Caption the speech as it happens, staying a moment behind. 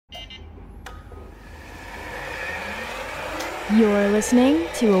You're listening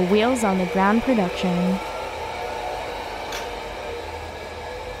to a Wheels on the Ground production.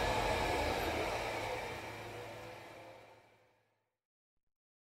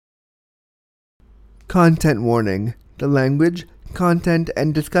 Content warning. The language, content,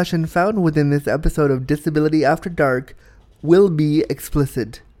 and discussion found within this episode of Disability After Dark will be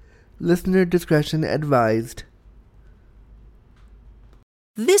explicit. Listener discretion advised.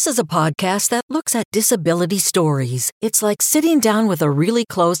 This is a podcast that looks at disability stories. It's like sitting down with a really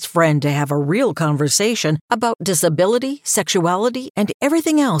close friend to have a real conversation about disability, sexuality, and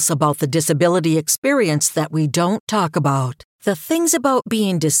everything else about the disability experience that we don't talk about. The things about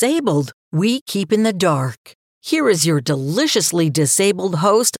being disabled, we keep in the dark. Here is your deliciously disabled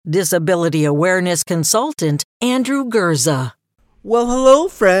host, disability awareness consultant, Andrew Gurza. Well, hello,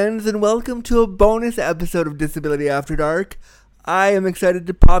 friends, and welcome to a bonus episode of Disability After Dark. I am excited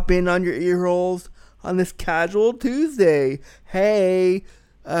to pop in on your ear holes on this casual Tuesday. Hey,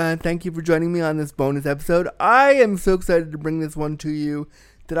 thank you for joining me on this bonus episode. I am so excited to bring this one to you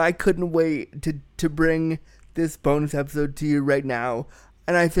that I couldn't wait to bring this bonus episode to you right now.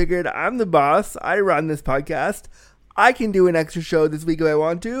 And I figured I'm the boss. I run this podcast. I can do an extra show this week if I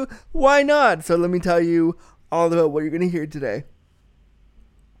want to. Why not? So let me tell you all about what you're going to hear today.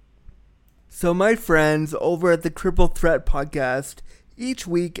 So my friends over at the Triple Threat podcast, each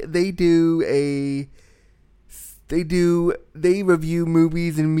week they review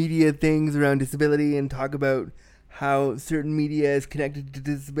movies and media things around disability and talk about how certain media is connected to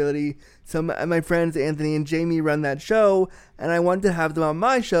disability. So my friends Anthony and Jamie run that show, and I wanted to have them on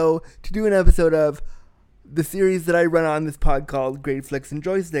my show to do an episode of the series that I run on this pod called Great Flicks and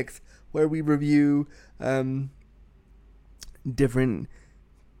Joysticks, where we review different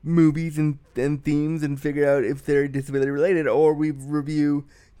movies and themes and figure out if they're disability related, or we review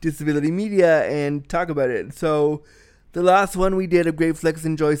disability media and talk about it. So the last one we did of Great Flicks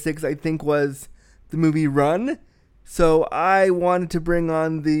and Joysticks, I think, was the movie Run. So I wanted to bring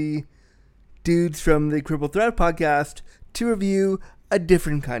on the dudes from the Triple Threat podcast to review a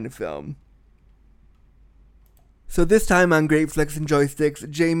different kind of film. So this time on Great Flicks and Joysticks,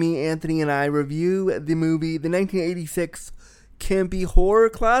 Jamie, Anthony, and I review the movie, the 1986 campy horror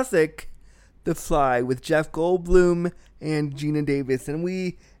classic, The Fly, with Jeff Goldblum and Geena Davis. And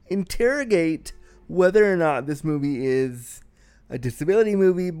we interrogate whether or not this movie is a disability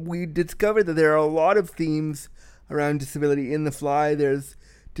movie. We discovered that there are a lot of themes around disability in The Fly. There's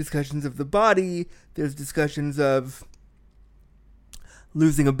discussions of the body. There's discussions of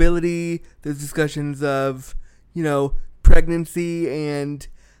losing ability. There's discussions of, pregnancy and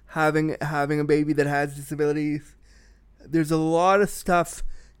having a baby that has disabilities. There's a lot of stuff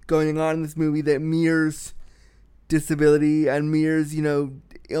going on in this movie that mirrors disability and mirrors,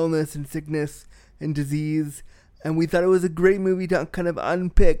 illness and sickness and disease. And we thought it was a great movie to kind of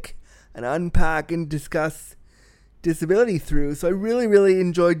unpick and unpack and discuss disability through. So I really, really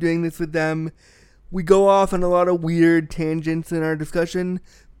enjoyed doing this with them. We go off on a lot of weird tangents in our discussion,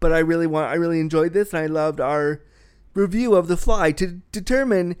 but I really enjoyed this, and I loved our review of The Fly. To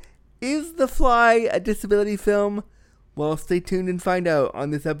determine, is The Fly a disability film? Well, stay tuned and find out on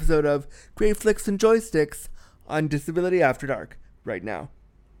this episode of Great Flicks and Joysticks on Disability After Dark right now.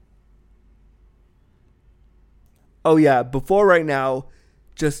 Oh yeah, before right now,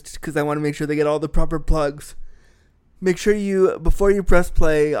 just because I want to make sure they get all the proper plugs, make sure before you press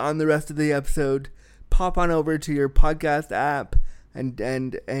play on the rest of the episode, pop on over to your podcast app and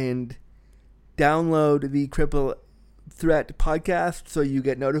download the Triple Threat podcast so you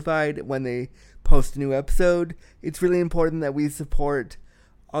get notified when they post a new episode. It's really important that we support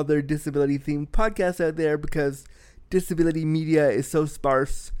other disability-themed podcasts out there because disability media is so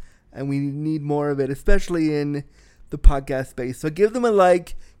sparse and we need more of it, especially in the podcast space. So give them a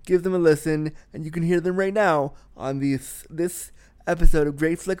like, give them a listen, and you can hear them right now on this episode of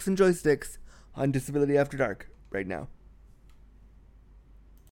Great Flicks and Joysticks on Disability After Dark right now.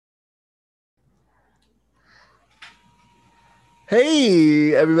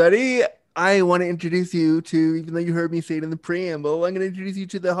 Hey, everybody. I want to introduce you to, even though you heard me say it in the preamble, I'm going to introduce you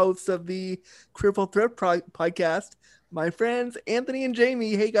to the hosts of the Triple Threat podcast, my friends Anthony and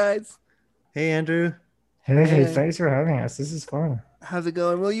Jamie. Hey, guys. Hey, Andrew. Hey, thanks for having us. This is fun. How's it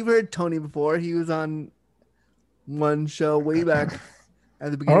going? Well, you've heard Tony before. He was on one show way back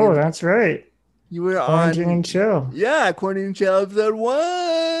at the beginning. Oh, that's right. You were Quarantine on and Chill. Yeah, Quarantine and Chill episode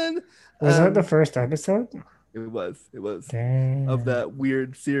 1. Was that the first episode? It was. Damn. Of that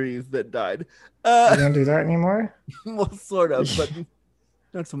weird series that died. You don't do that anymore? Well, sort of, but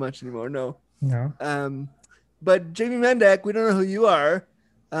not so much anymore. No. No. But Jamie Mendek, we don't know who you are.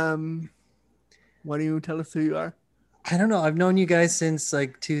 Why don't you tell us who you are? I don't know. I've known you guys since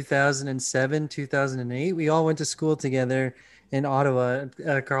like 2007, 2008. We all went to school together in Ottawa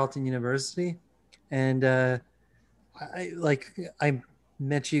at Carleton University. And I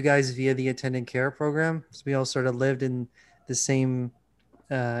met you guys via the attendant care program. So we all sort of lived in the same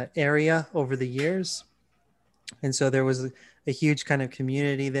area over the years. And so there was a huge kind of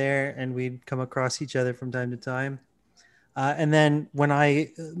community there, and we'd come across each other from time to time. And then when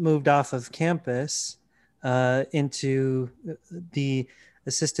I moved off of campus into the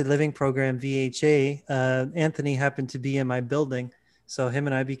assisted living program, VHA, Anthony happened to be in my building. So him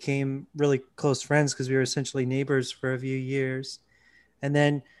and I became really close friends because we were essentially neighbors for a few years. And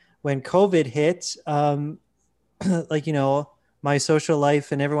then when COVID hit, my social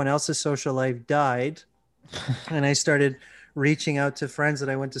life and everyone else's social life died. And I started reaching out to friends that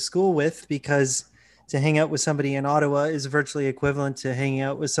I went to school with, because to hang out with somebody in Ottawa is virtually equivalent to hanging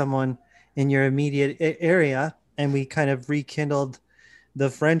out with someone in your immediate area. And we kind of rekindled the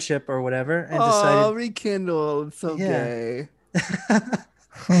friendship or whatever and decided. Rekindled. So gay. Is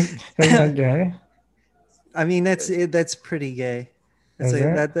that gay? I mean, that's pretty gay. It's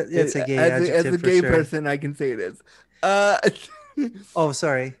a gay As adjective a for gay sure. person, I can say it is. Oh,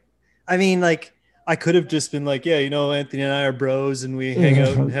 sorry. I mean, like, I could have just been like, yeah, Anthony and I are bros and we hang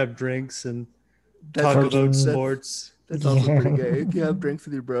out and have drinks and talk about sports. That's also pretty gay. If you have drinks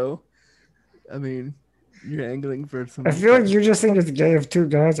with your bro, I mean, you're angling for some. I feel like you just think it's gay if two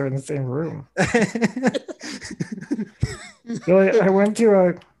guys are in the same room. I went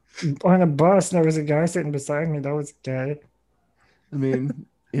on a bus and there was a guy sitting beside me that was gay. I mean,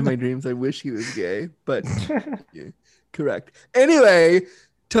 in my dreams, I wish he was gay, but yeah, correct. Anyway,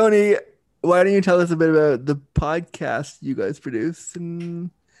 Tony, why don't you tell us a bit about the podcast you guys produce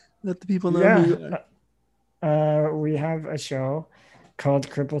and let the people know who you are? We have a show called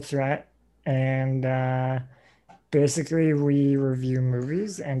Cripple Threat, and basically we review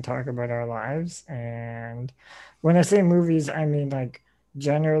movies and talk about our lives. And when I say movies, I mean like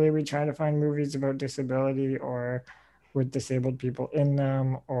generally we try to find movies about disability or with disabled people in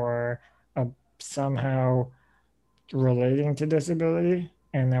them, or somehow relating to disability.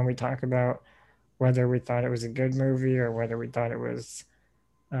 And then we talk about whether we thought it was a good movie or whether we thought it was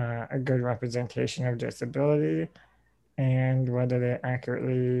a good representation of disability, and whether they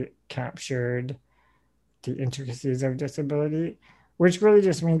accurately captured the intricacies of disability, which really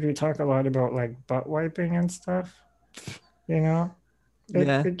just means we talk a lot about like butt wiping and stuff.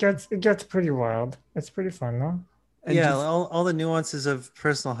 It gets pretty wild. It's pretty fun though. And yeah, all the nuances of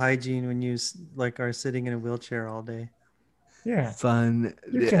personal hygiene when you are sitting in a wheelchair all day. Yeah, fun.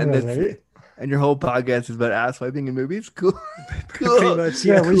 You can relate. And your whole podcast is about ass wiping in movies. Cool. Pretty much.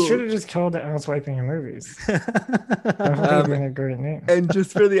 Yeah, cool. We should have just called it ass wiping in movies. That would have been a great name. And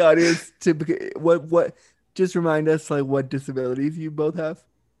just for the audience, what? Just remind us like what disabilities you both have.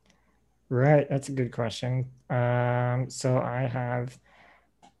 Right, that's a good question. So I have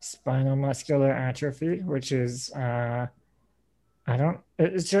spinal muscular atrophy, which is it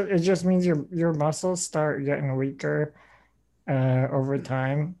just means your muscles start getting weaker over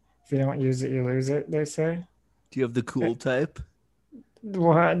time. If you don't use it, you lose it, they say. Do you have the cool type?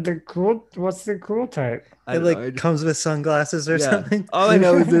 What's the cool type? It comes with sunglasses or something. All I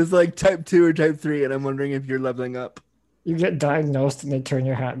know is there's like type 2 or type 3, and I'm wondering if you're leveling up. You get diagnosed and they turn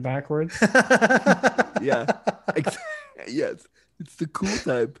your hat backwards. Yeah. Yes. It's the cool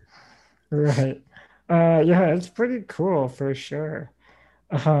type. Right. Yeah, it's pretty cool for sure.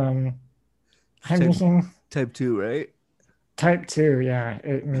 I mean, type 2, right? Type 2, yeah.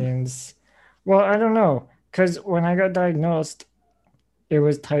 It means, well, I don't know, because when I got diagnosed, it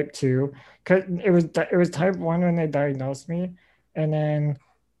was type 2. Cause it was type 1 when they diagnosed me, and then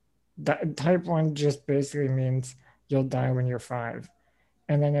type 1 just basically means you'll die when you're 5.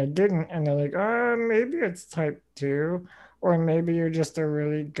 And then I didn't, and they're like, maybe it's type 2, or maybe you're just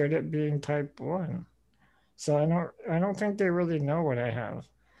really good at being type 1. So I don't think they really know what I have.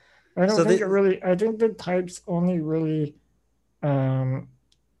 I think the types only really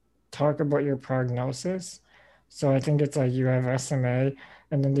talk about your prognosis. So I think it's like you have SMA,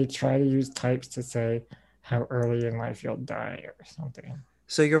 and then they try to use types to say how early in life you'll die or something.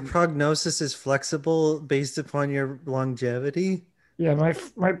 So your prognosis is flexible based upon your longevity? Yeah,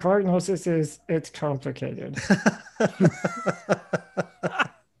 my prognosis is it's complicated.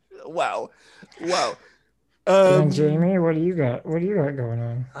 Wow. And Jamie, what do you got? What do you got going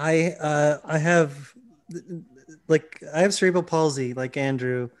on? I have cerebral palsy like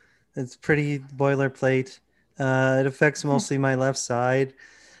Andrew. It's pretty boilerplate. It affects mostly my left side.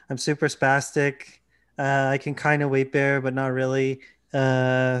 I'm super spastic. I can kind of weight bear, but not really.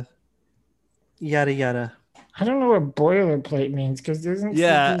 Yada yada. I don't know what boilerplate means because isn't Yeah,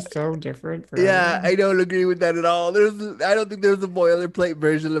 CP so different for yeah, everyone? I don't agree with that at all. I don't think there's a boilerplate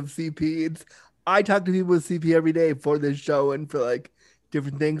version of CP. I talk to people with CP every day for this show and for like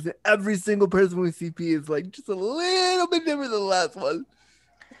different things. And every single person with CP is like just a little bit different than the last one.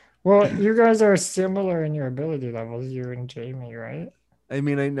 Well, you guys are similar in your ability levels, you and Jamie, right? I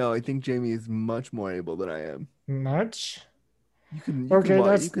mean, I know. I think Jamie is much more able than I am. Much? You can Okay, walk.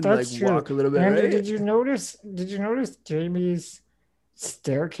 that's You can like that's true. walk a little bit, Andrew, right? did you notice Jamie's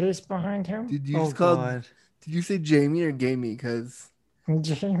staircase behind him? Did you Oh just call? God. Did you say Jamie or Gamey? Because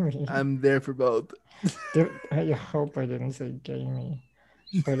Jamie. I'm there for both. I hope I didn't say Jamie.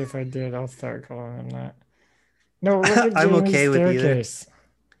 But if I did, I'll start calling him that. No, look at I'm Jamie's okay with either. staircase.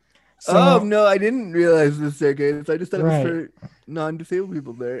 Oh So, no, I didn't realize the staircase. I just thought it was right. for non-disabled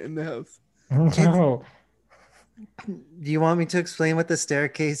people there in the house. No, Do you want me to explain what the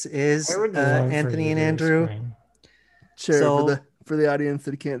staircase I is, would love for Anthony you and to Andrew? explain. Sure, So for the audience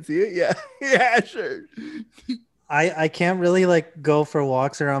that can't see it. Yeah. Yeah, sure. I can't really like go for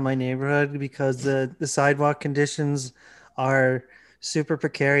walks around my neighborhood because the sidewalk conditions are super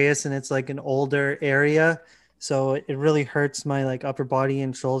precarious and it's like an older area. So it really hurts my like upper body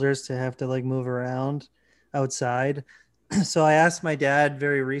and shoulders to have to like move around outside. So I asked my dad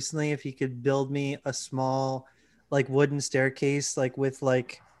very recently if he could build me a small like wooden staircase like with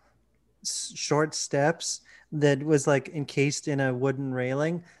like short steps that was like encased in a wooden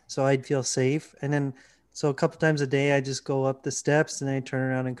railing so I'd feel safe. And then so a couple times a day I just go up the steps and then I turn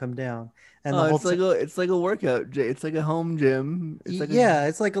around and come down. And the Oh, whole time, it's like a workout. It's like a home gym. It's like a yeah,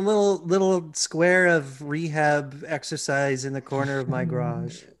 it's like a little square of rehab exercise in the corner of my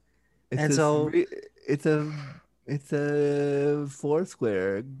garage. it's And this so re- it's a four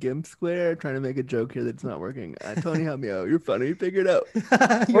square gimp square. Trying to make a joke here that's not working. Tony, help me out. You're funny. Figure it out.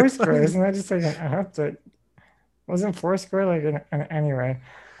 you're Foursquare, funny. isn't that just like an app that wasn't Foursquare like anyway?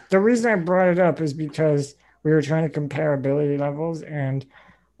 The reason I brought it up is because we were trying to compare ability levels, and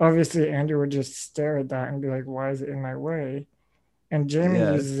obviously Andrew would just stare at that and be like, "Why is it in my way?" And Jamie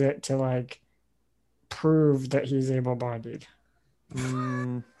Yeah. uses it to like prove that he's able-bodied.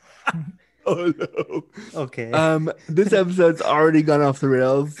 Mm, Oh no. okay. This episode's already gone off the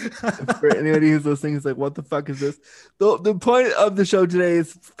rails. For anybody who's listening, is like, what the fuck is this? The point of the show today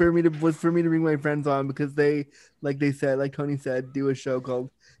is for me to bring my friends on because they, like Tony said, do a show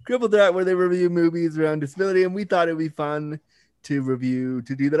called Crippled Threat where they review movies around disability, and we thought it'd be fun to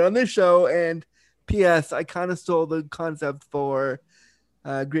do that on this show. And P.S. I kind of stole the concept for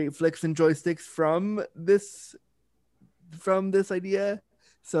Great Flicks and Joysticks from this idea.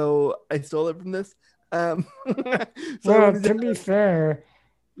 So I stole it from this. So Well, to be fair,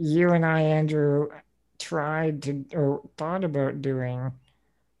 you and I, Andrew, tried to or thought about doing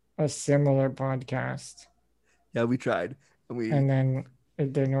a similar podcast, yeah, we tried, and and then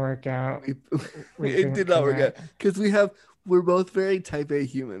it didn't work out. We it couldn't did not work out connect. because we're both very type A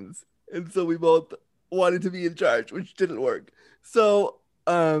humans, and so we both wanted to be in charge, which didn't work. So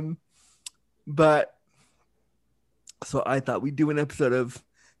but so I thought we'd do an episode of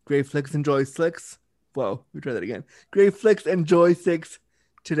Great Flicks and Joysticks. Whoa, we try that again. Great Flicks and Joysticks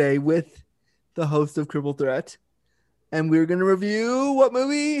today with the host of Crippled Threat. And we're going to review what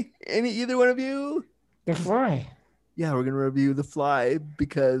movie? Either one of you? The Fly. Yeah, we're going to review The Fly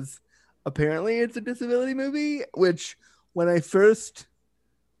because apparently it's a disability movie, which when I first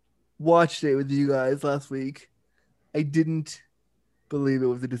watched it with you guys last week, I didn't believe it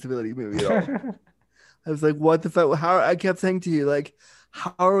was a disability movie at all. I was like, what the fuck? I kept saying to you, like,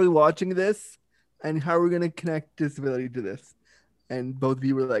 how are we watching this? And how are we going to connect disability to this? And both of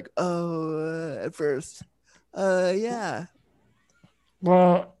you were like, oh, at first. Yeah.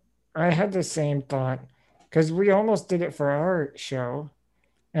 Well, I had the same thought because we almost did it for our show.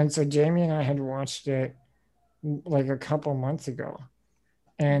 And so Jamie and I had watched it like a couple months ago.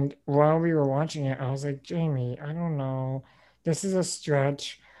 And while we were watching it, I was like, Jamie, I don't know. This is a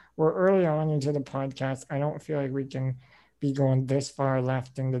stretch. We're early on into the podcast. I don't feel like we can be going this far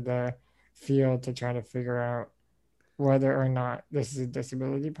left into the field to try to figure out whether or not this is a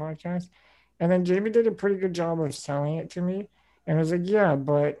disability podcast. And then Jamie did a pretty good job of selling it to me. And I was like, yeah,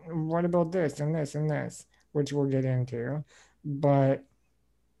 but what about this and this and this, which we'll get into. But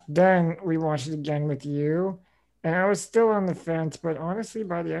then we watched it again with you, and I was still on the fence. But honestly,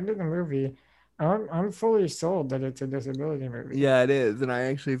 by the end of the movie, I'm fully sold that it's a disability movie. Yeah, it is. And I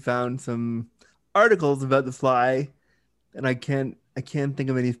actually found some articles about The Fly, and I can't think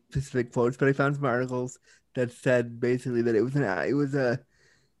of any specific quotes, but I found some articles that said basically that it was a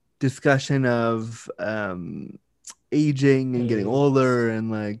discussion of aging and getting older and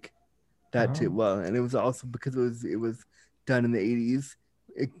like that too. Well, and it was also because it was done in the 80s.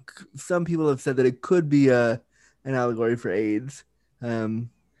 Some people have said that it could be an allegory for AIDS.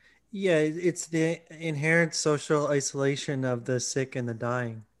 Yeah, it's the inherent social isolation of the sick and the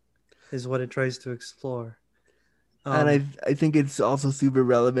dying is what it tries to explore. And I think it's also super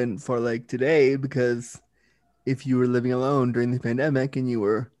relevant for like today, because if you were living alone during the pandemic and you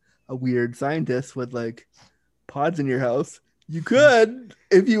were a weird scientist with like pods in your house, you could,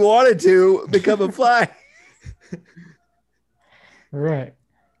 if you wanted to, become a fly. Right.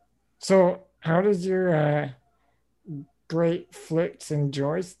 So how does your great flicks and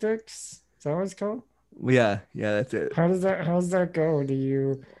joysticks? Is that what it's called? Yeah, that's it. How does that go? Do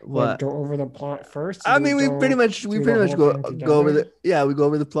you What? go over the plot first? I mean, we pretty much through go the whole thing go over together? we go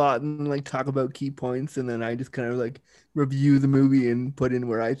over the plot and like talk about key points, and then I just kind of like review the movie and put in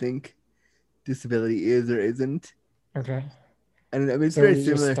where I think disability is or isn't. Okay. And I mean, it's So very you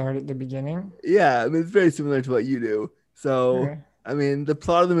just similar. start at the beginning? Yeah, I mean, it's very similar to what you do. So, Okay. I mean, the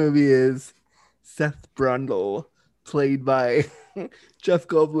plot of the movie is Seth Brundle, played by Jeff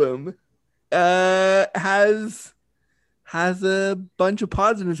Goldblum, has a bunch of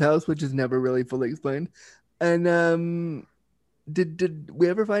pods in his house, which is never really fully explained. And did we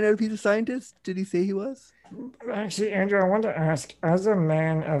ever find out if he's a scientist? Did he say he was? Actually, Andrew, I want to ask, as a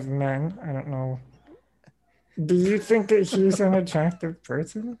man of men, I don't know, do you think that he's an attractive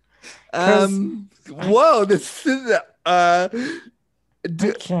person? 'Cause Whoa, this is I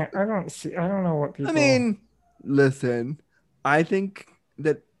don't know what people. I mean, listen, I think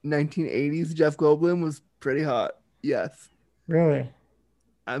that 1980s Jeff Goldblum was pretty hot. Yes. Really?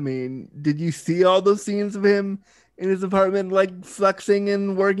 I mean, did you see all those scenes of him in his apartment, like flexing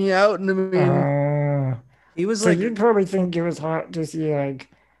and working out? And I mean, he was so like, you'd probably think it was hot to see like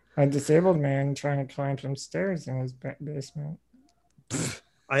a disabled man trying to climb some stairs in his basement.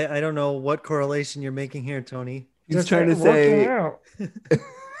 I don't know what correlation you're making here, Tony. he's Just trying to working say, out.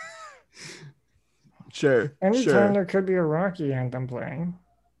 sure, Anytime there could be a Rocky anthem playing.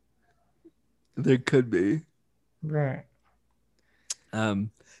 there could be. Right.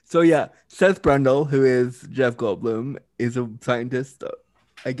 So yeah, Seth Brundle, who is Jeff Goldblum, is a scientist,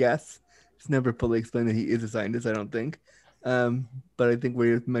 I guess. It's never fully explained that he is a scientist, I don't think. But I think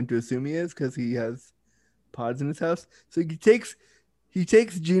we're meant to assume he is because he has pods in his house. So he takes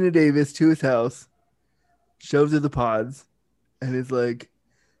Gina Davis to his house, shows her the pods, and is like,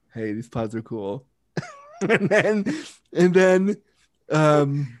 "Hey, these pods are cool." and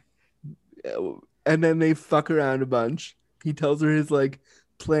then they fuck around a bunch. He tells her his like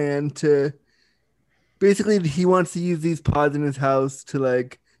plan to basically he wants to use these pods in his house to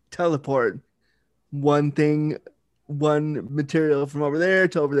like teleport one material from over there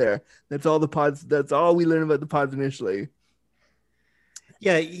to over there. That's all the pods. That's all we learn about the pods initially.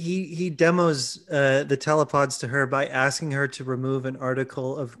 Yeah, he demos the telepods to her by asking her to remove an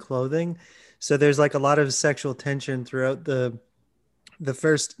article of clothing. So there's like a lot of sexual tension throughout the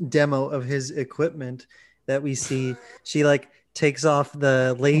first demo of his equipment that we see. She like takes off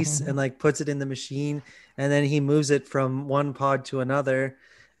the lace and like puts it in the machine, and then he moves it from one pod to another,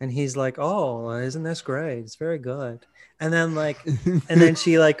 and he's like, "Oh, isn't this great? It's very good." And then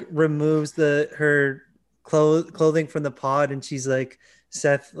she like removes her clothing from the pod, and she's like,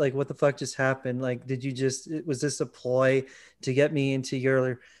 "Seth, like, what the fuck just happened? Like, was this a ploy to get me into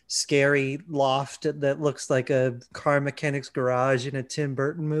your scary loft that looks like a car mechanic's garage in a Tim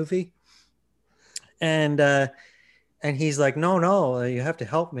Burton movie?" And he's like, no, you have to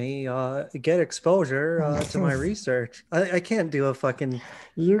help me get exposure to my research. I can't do a fucking.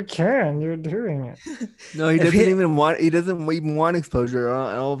 You can. You're doing it. No, he doesn't even want. He doesn't even want exposure.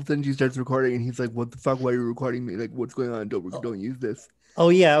 And all of a sudden, she starts recording, and he's like, "What the fuck? Why are you recording me? Like, what's going on? Don't use this." Oh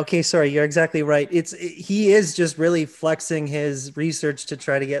yeah, okay, sorry, you're exactly right. He is just really flexing his research to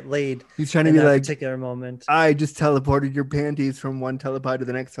try to get laid. He's trying to be that like, particular moment. "I just teleported your panties from one telepod to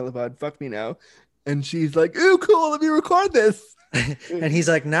the next telepod. Fuck me now." And she's like, "Ooh, cool. Let me record this." And he's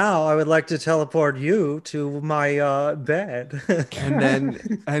like, "Now I would like to teleport you to my bed."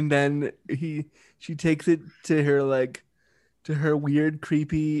 and then she takes it to her weird,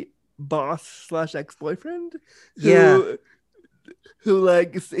 creepy boss / ex-boyfriend. She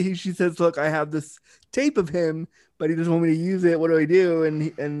says, "Look, I have this tape of him, but he doesn't want me to use it. What do I do?"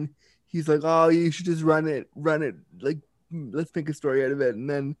 And he's like, "Oh, you should just run it. Like, let's make a story out of it."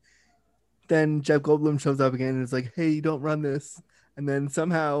 And then Jeff Goldblum shows up again and is like, "Hey, don't run this." And then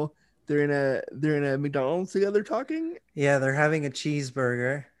somehow they're in a McDonald's together talking. Yeah, they're having a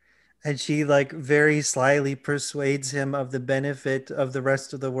cheeseburger, and she like very slyly persuades him of the benefit of the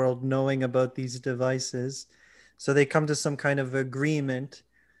rest of the world knowing about these devices. So they come to some kind of agreement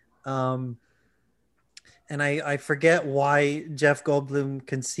And I forget why Jeff Goldblum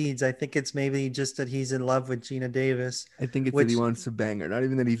concedes. I think it's maybe just that he's in love with Gina Davis. I think it's that he wants to bang her. Not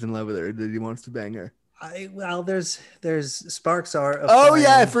even that he's in love with her, that he wants to bang her. There's sparks are. Oh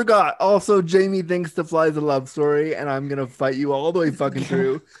yeah, I forgot. Also, Jamie thinks The Fly is a love story, and I'm gonna fight you all the way fucking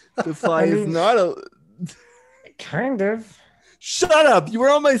through. The Fly is not a. Kind of. Shut up! You were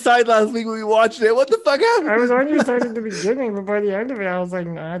on my side last week when we watched it. What the fuck happened? I was on your side at the beginning, but by the end of it, I was like,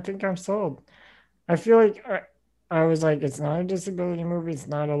 nah, I think I'm sold. I feel like I was like, it's not a disability movie, it's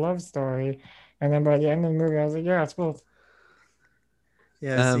not a love story. And then by the end of the movie, I was like, yeah, it's both.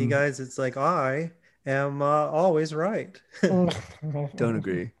 Yeah, see, guys, it's like I am always right. Don't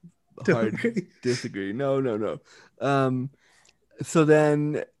agree. Hard disagree. No. So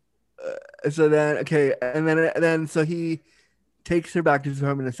then, okay, and then so he takes her back to his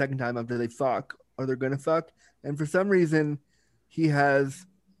apartment a second time after they fuck, or they're gonna fuck, and for some reason, he has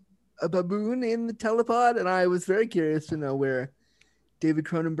a baboon in the telepod, and I was very curious to know where David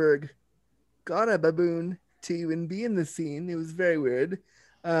Cronenberg got a baboon to even be in the scene. It was very weird.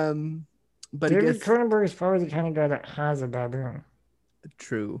 But David Cronenberg is probably the kind of guy that has a baboon.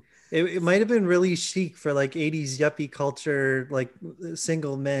 True. It might have been really chic for like 80s yuppie culture, like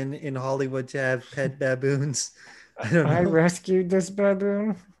single men in Hollywood to have pet baboons. I don't know. I rescued this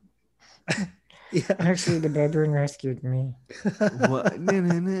baboon. Yeah. Actually, the baboon rescued me. What?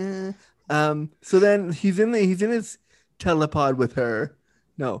 So then he's in his telepod with her.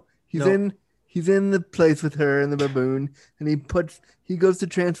 No, he's in the place with her and the baboon, and he goes to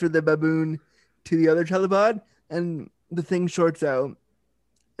transfer the baboon to the other telepod, and the thing shorts out,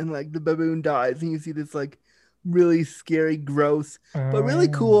 and like the baboon dies, and you see this like really scary, gross, but really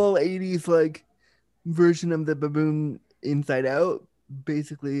cool 80s like version of the baboon Inside Out.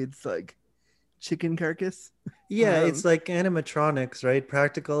 Basically, it's like chicken carcass. Yeah, it's like animatronics, right?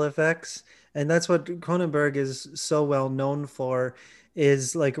 Practical effects. And that's what Cronenberg is so well known for,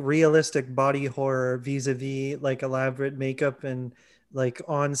 is like realistic body horror vis-a-vis like elaborate makeup and like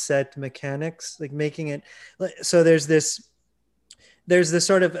on-set mechanics, like making it so there's this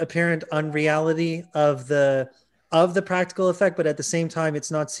sort of apparent unreality of the practical effect, but at the same time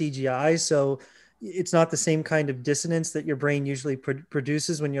it's not CGI, so it's not the same kind of dissonance that your brain usually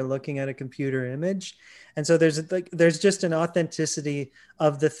produces when you're looking at a computer image. And so there's just an authenticity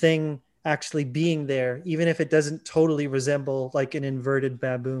of the thing actually being there, even if it doesn't totally resemble like an inverted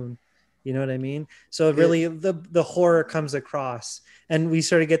baboon. You know what I mean? So really the horror comes across, and we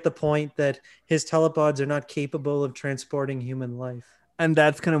sort of get the point that his telepods are not capable of transporting human life. And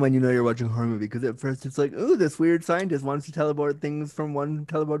that's kind of when you know you're watching a horror movie, because at first it's like, oh, this weird scientist wants to teleport things from one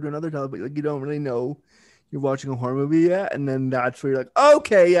teleport to another teleport. Like, you don't really know you're watching a horror movie yet. And then that's where you're like,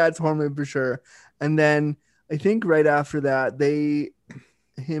 okay, yeah, it's a horror movie for sure. And then I think right after that,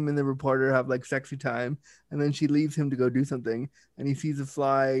 him and the reporter have like sexy time. And then she leaves him to go do something. And he sees a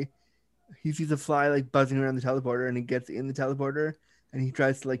fly like buzzing around the teleporter, and he gets in the teleporter and he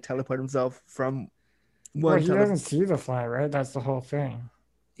tries to like teleport himself from well, he doesn't see the fly, right? That's the whole thing.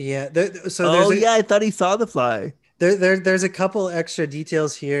 Yeah. I thought he saw the fly. There's a couple extra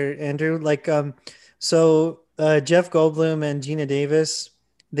details here, Andrew. Like, so Jeff Goldblum and Gina Davis,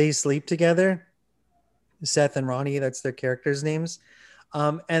 they sleep together. Seth and Ronnie, that's their characters' names.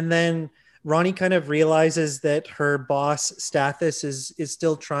 And then Ronnie kind of realizes that her boss, Stathis, is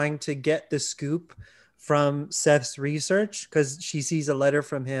still trying to get the scoop from Seth's research, because she sees a letter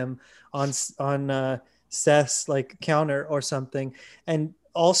from him on Seth's like counter or something. And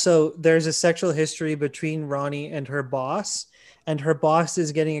also there's a sexual history between Ronnie and her boss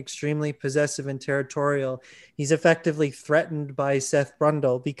is getting extremely possessive and territorial. He's effectively threatened by Seth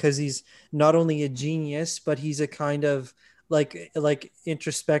Brundle because he's not only a genius, but he's a kind of like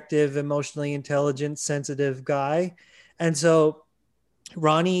introspective, emotionally intelligent, sensitive guy. And so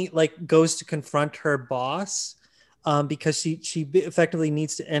Ronnie like goes to confront her boss because she effectively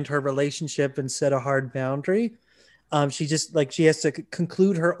needs to end her relationship and set a hard boundary. She has to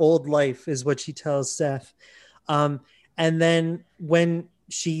conclude her old life, is what she tells Seth. And then when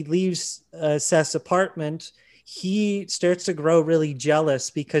she leaves Seth's apartment, he starts to grow really jealous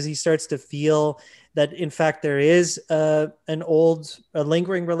because he starts to feel that in fact there is a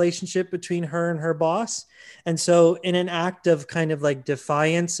lingering relationship between her and her boss. And so in an act of kind of like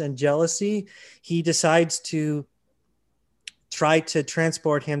defiance and jealousy, he decides to try to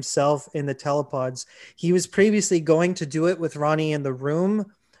transport himself in the telepods. He was previously going to do it with Ronnie in the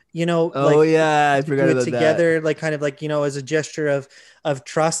room, I forgot about together, that. Like kind of like, as a gesture of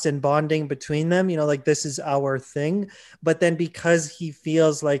trust and bonding between them, like this is our thing. But then because he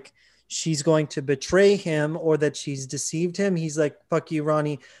feels like she's going to betray him or that she's deceived him, he's like, fuck you,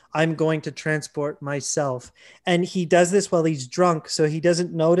 Ronnie, I'm going to transport myself. And he does this while he's drunk, so he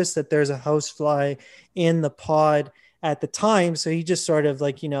doesn't notice that there's a housefly in the pod at the time. So he just sort of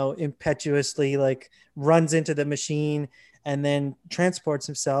like, impetuously like runs into the machine and then transports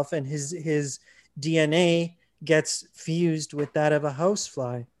himself, and his DNA gets fused with that of a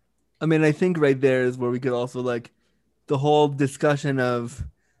housefly. I mean, I think right there is where we could also like the whole discussion of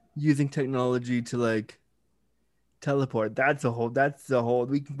using technology to like teleport. That's the whole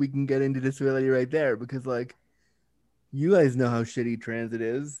we can get into disability right there, because like you guys know how shitty transit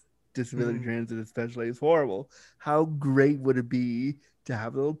is. Disability transit especially is horrible. How great would it be to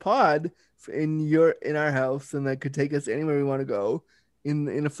have a little pod in our house, and that could take us anywhere we want to go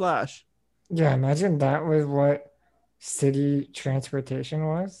in a flash? Yeah, imagine that was what city transportation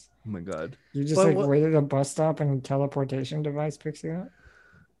was. Oh my god. You just wait at a bus stop and a teleportation device picks you up.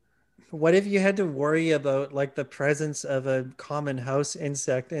 What if you had to worry about like the presence of a common house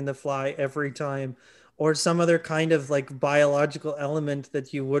insect in the fly every time, or some other kind of like biological element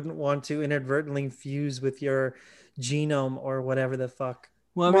that you wouldn't want to inadvertently fuse with your genome or whatever the fuck?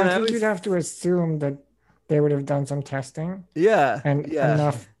 Well, I think you'd have to assume that they would have done some testing. Yeah. And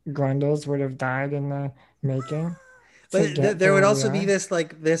enough Grundles would have died in the making. But there would also be this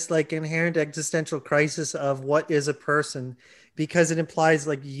inherent existential crisis of what is a person, because it implies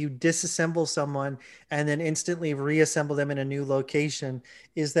like you disassemble someone and then instantly reassemble them in a new location.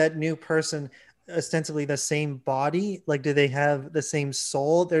 Is that new person ostensibly the same body? Like, do they have the same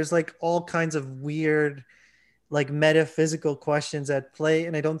soul? There's like all kinds of weird, like metaphysical questions at play,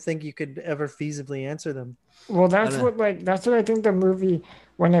 and I don't think you could ever feasibly answer them. Well, that's what I think the movie,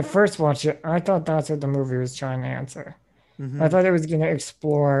 when I first watched it, I thought that's what the movie was trying to answer. I thought it was going to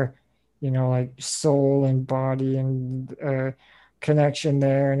explore, like soul and body and connection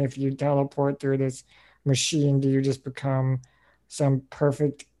there. And if you teleport through this machine, do you just become some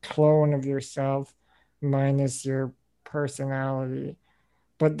perfect clone of yourself minus your personality?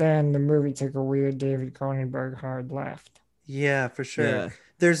 But then the movie took a weird David Cronenberg hard left. Yeah, for sure. Yeah.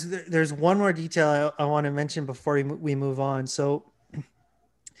 There's one more detail I want to mention before we move on. So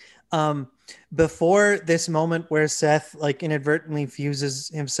before this moment where Seth like inadvertently fuses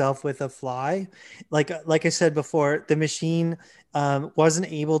himself with a fly, like I said before, the machine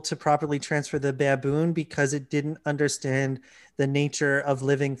wasn't able to properly transfer the baboon because it didn't understand the nature of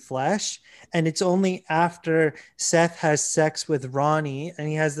living flesh. And it's only after Seth has sex with Ronnie and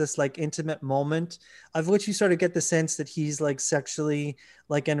he has this like intimate moment of which you sort of get the sense that he's like sexually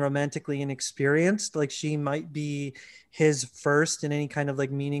like and romantically inexperienced. Like she might be his first in any kind of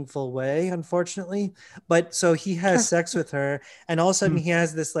like meaningful way, unfortunately. But so he has sex with her, and all of a sudden he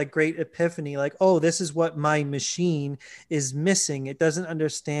has this like great epiphany, like, oh, this is what my machine is missing. It doesn't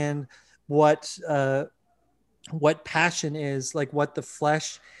understand what passion is, like what the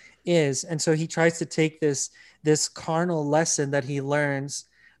flesh is. And so he tries to take this carnal lesson that he learns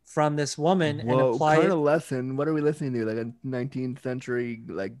from this woman and apply carnal lesson. What are we listening to? Like a 19th century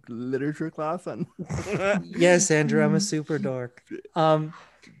like literature class on? Yes, Andrew, I'm a super dork.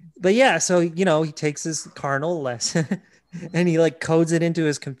 But yeah, so he takes his carnal lesson and he like codes it into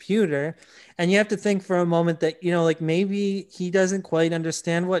his computer. And you have to think for a moment that, like maybe he doesn't quite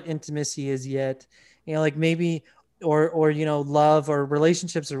understand what intimacy is yet. Like maybe or love or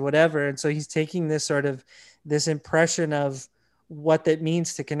relationships or whatever. And so he's taking this impression of what that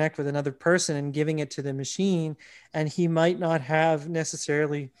means to connect with another person and giving it to the machine. And he might not have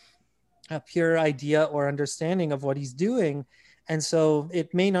necessarily a pure idea or understanding of what he's doing. And so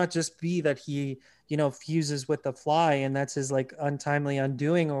it may not just be that he, fuses with the fly and that's his like untimely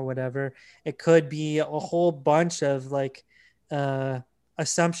undoing or whatever. It could be a whole bunch of like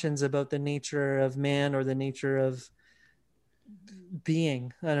assumptions about the nature of man or the nature of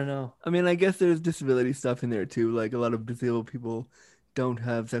being. I don't know. I mean, I guess there's disability stuff in there too. Like a lot of disabled people don't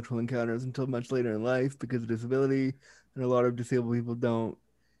have sexual encounters until much later in life because of disability, and a lot of disabled people don't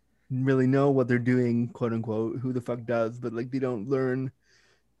really know what they're doing, quote unquote. Who the fuck does? But like they don't learn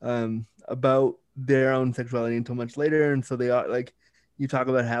about their own sexuality until much later, and so they are like, you talk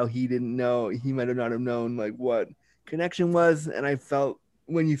about how he didn't know, he might have not have known like what connection was, and I felt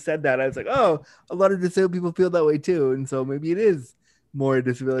when you said that I was like, oh, a lot of disabled people feel that way too, and so maybe it is more a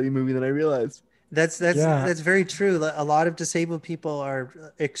disability movie than I realized. That's very true. A lot of disabled people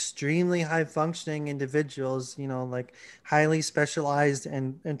are extremely high functioning individuals, like highly specialized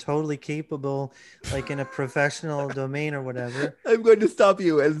and totally capable, like in a professional domain or whatever. I'm going to stop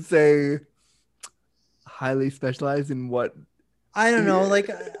you and say highly specialized in what I don't know, like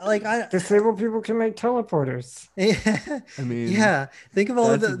I Disabled people can make teleporters. I mean, yeah, think of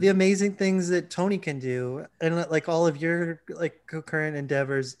all of that's the amazing things that Tony can do, and like all of your like concurrent I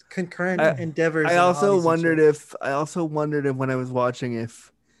endeavors I and also hobbies and wondered shit. if when I was watching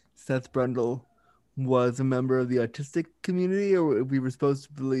if Seth Brundle was a member of the autistic community or if we were supposed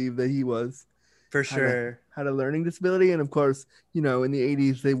to believe that he was For had a sure. had a learning disability. And of course, in the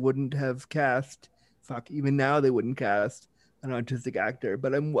 80s they wouldn't have cast, even now they wouldn't cast an autistic actor.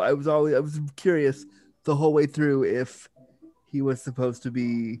 But I was curious the whole way through if he was supposed to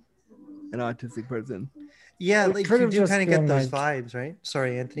be an autistic person. Yeah, It like could you have do kind just of get been those like, vibes, right?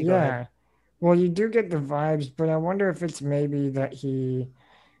 Sorry, Anthony, go ahead. yeah. Well, you do get the vibes, but I wonder if it's maybe that he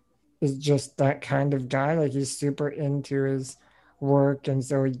is just that kind of guy. Like he's super into his work, and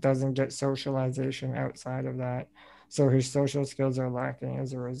so he doesn't get socialization outside of that. So his social skills are lacking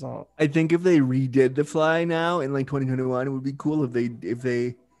as a result. I think if they redid The Fly now in like 2021, it would be cool if they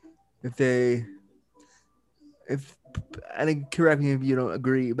if I think, correct me if you don't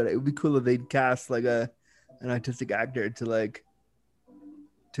agree, but it would be cool if they'd cast like an autistic actor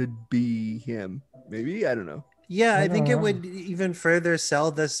to be him. Maybe, I don't know. Yeah, I I don't think it know. would even further sell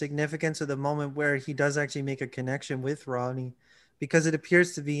the significance of the moment where he does actually make a connection with Ronnie, because it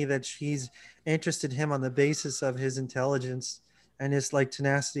appears to be that she's interested in him on the basis of his intelligence and his like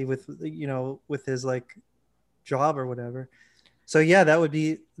tenacity with with his like job or whatever. So yeah, that would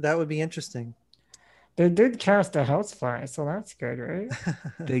be interesting. They did cast a housefly, so that's good, right?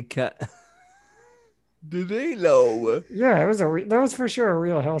 They cat. Do they know? Yeah, it was that was for sure a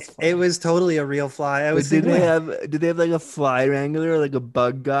real housefly. It was totally a real fly. I was But did thinking they like Yeah. have did they have like a fly wrangler, like a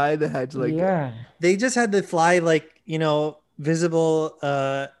bug guy that had to like? Yeah. they just had the fly like visible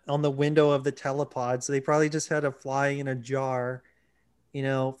on the window of the telepod. So they probably just had a fly in a jar,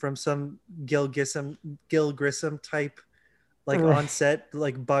 from some Gil Grissom type, like Right. on set,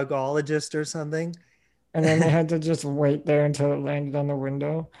 like bugologist or something. And then they had to just wait there until it landed on the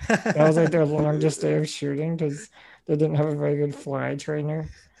window. That was like their longest day of shooting because they didn't have a very good fly trainer.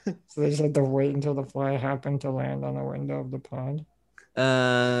 So they just had to wait until the fly happened to land on the window of the pod.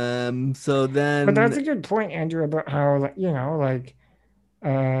 So But that's then a good point, Andrew, about how like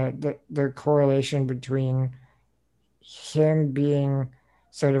the correlation between him being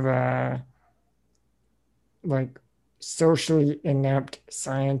sort of a like socially inept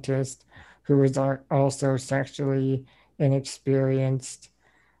scientist who was also sexually inexperienced.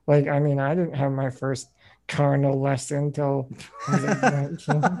 Like, I mean, I didn't have my first carnal lesson till I was like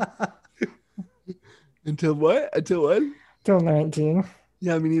 19. until what? Until what? Till 19.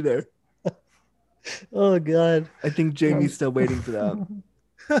 Yeah, me neither. Oh God. I think Jamie's still waiting for that.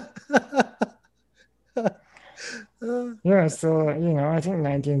 Yeah, so I think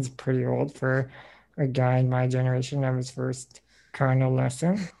 19 is pretty old for a guy in my generation to have his first carnal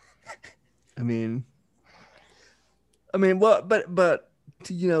lesson. I mean, what? But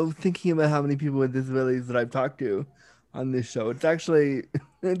thinking about how many people with disabilities that I've talked to on this show, it's actually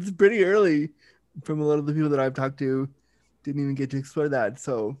it's pretty early. From a lot of the people that I've talked to, didn't even get to explore that.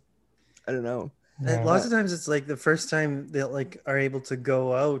 So I don't know. And lots of times it's like the first time they like are able to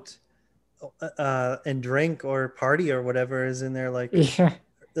go out and drink or party or whatever is in their like Yeah.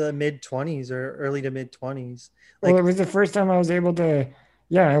 the mid 20s or early to mid 20s. Well, Like it was the first time I was able to,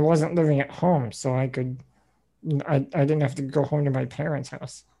 yeah, I wasn't living at home, so I didn't have to go home to my parents'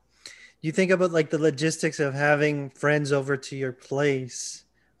 house. you think about like the logistics of having friends over to your place,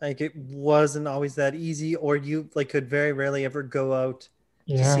 like it wasn't always that easy, or you like could very rarely ever go out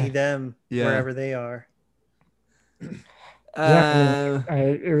to see Yeah. them Yeah. wherever they are. Yeah, I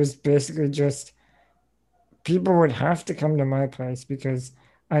mean, it was basically just people would have to come to my place because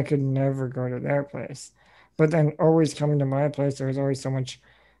I could never go to their place. But then always coming to my place, there was always so much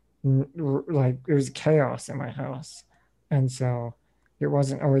like it was chaos in my house. And so it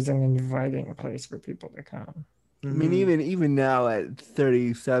wasn't always an inviting place for people to come. I mean, even now at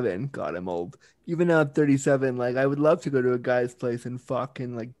 37, God, I'm old. Even now at 37, like I would love to go to a guy's place and fuck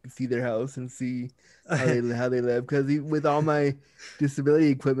and like see their house and see how they live. Because with all my disability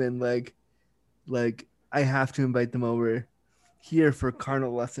equipment, like I have to invite them over here for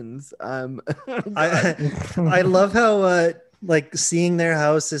carnal lessons. I love how like seeing their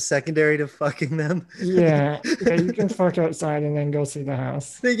house is secondary to fucking them. Yeah, you can fuck outside and then go see the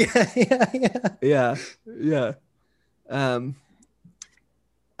house. Yeah. Yeah.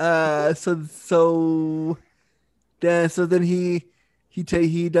 So then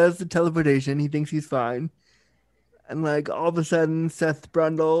he does the teleportation. He thinks he's fine, and like all of a sudden, Seth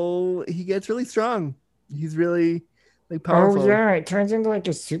Brundle he gets really strong. He's really like Oh powerful. yeah, it turns into like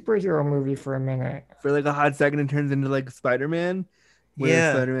a superhero movie for a minute. For like a hot second, it turns into like Spider-Man, where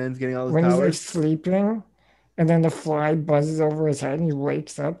Yeah. Spider-Man's getting all his When he's like powers. sleeping, and then the fly buzzes over his head, and he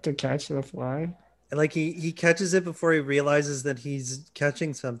wakes up to catch the fly. And like he catches it before he realizes that he's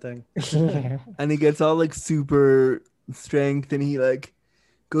catching something. Yeah. And he gets all like super strength, and he like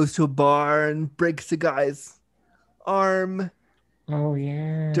goes to a bar and breaks the guy's arm Oh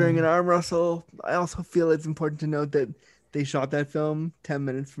yeah. during an arm wrestle. I also feel it's important to note that they shot that film 10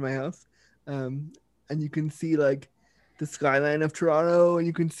 minutes from my house. And you can see like the skyline of Toronto, and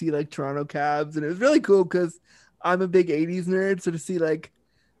you can see like Toronto cabs. And it was really cool because I'm a big 80s nerd. So to see like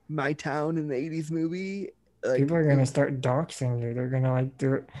my town in the 80s movie, like People are gonna start doxing you. They're gonna like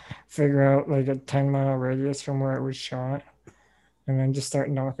figure out like a 10-mile radius from where it was shot, and then just start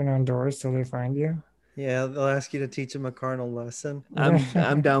knocking on doors till they find you. Yeah, they'll ask you to teach him a carnal lesson.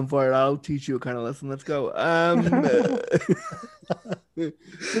 I'm down for it. I'll teach you a kind of lesson. Let's go.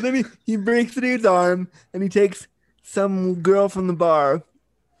 So then he breaks the dude's arm, and he takes some girl from the bar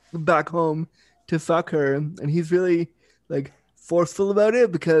back home to fuck her, and he's really like forceful about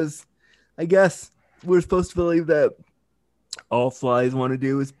it because I guess we're supposed to believe that all flies want to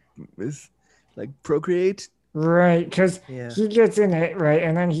do is like procreate. Right, because Yeah. he gets in it, right,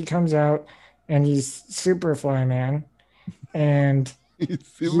 and then he comes out and he's super fly man, and He's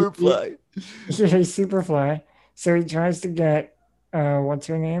super fly. he's super fly. So he tries to get what's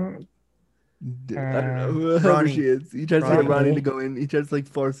her name? I don't know whoever Ronnie. she is. He tries to get Ronnie. Ronnie to go in. He tries to like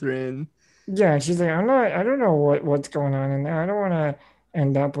force her in. Yeah, she's like, I don't know what's going on in there. I don't want to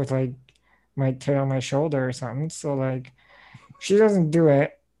end up with like my tail on my shoulder or something. So like, she doesn't do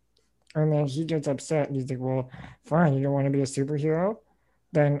it, and then he gets upset. And he's like, well, fine, you don't want to be a superhero,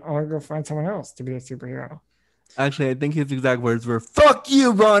 then I'll go find someone else to be a superhero. Actually, I think his exact words were "fuck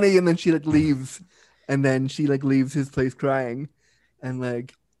you, Ronnie," and then she like leaves, and then she like leaves his place crying, and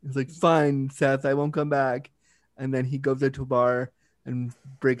like he's like, "Fine, Seth, I won't come back," and then he goes out to a bar and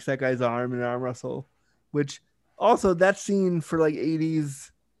breaks that guy's arm in an arm wrestle, which also that scene for like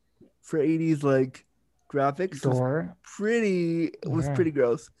 80s like graphics was Gore. was pretty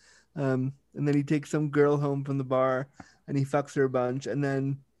gross. And then he takes some girl home from the bar and he fucks her a bunch, and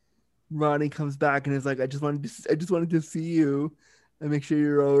then Ronnie comes back and is like, I just wanted to see you and make sure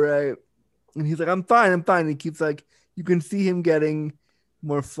you're all right. And he's like, I'm fine. And he keeps like, you can see him getting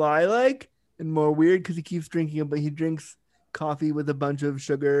more fly like and more weird because he keeps drinking it, but he drinks coffee with a bunch of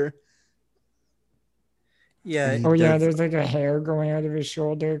sugar. Yeah. He Oh yeah, does- there's like a hair going out of his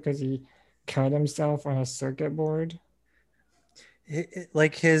shoulder because he cut himself on a circuit board.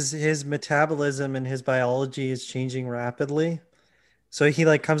 Like his metabolism and his biology is changing rapidly. So he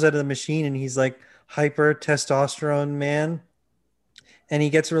like comes out of the machine and he's like hyper testosterone man. And he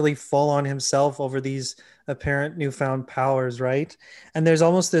gets really full on himself over these apparent newfound powers, right? And there's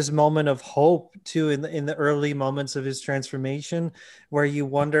almost this moment of hope too in the early moments of his transformation where you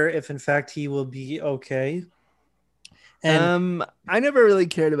wonder if in fact he will be okay. And I never really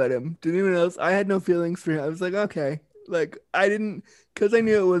cared about him. Did anyone else? I had no feelings for him. I was like, okay. Like I didn't, because I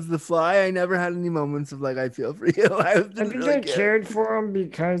knew it was the fly. I never had any moments of like, I feel for you. I I didn't think really I care. cared for him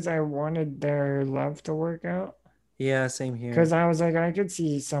because I wanted their love to work out. yeah, same here. Because I was like, I could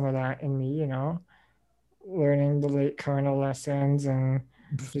see some of that in me, learning the late carnal lessons and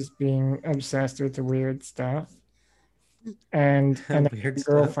just being obsessed with the weird stuff. And then Weird the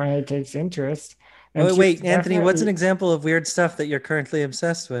girl stuff. finally takes interest. And Wait, she's wait, Anthony, what's an definitely- example of weird stuff that you're currently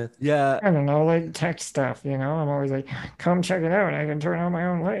obsessed with? Yeah. I don't know, like tech stuff, I'm always like, come check it out. I can turn on my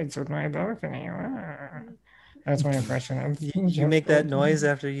own lights with my balcony. That's my impression of You make that noise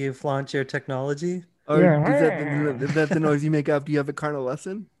after you flaunt your technology? Or Yeah. is that the noise you make after you have a carnal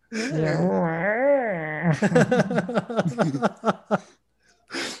lesson? Yeah.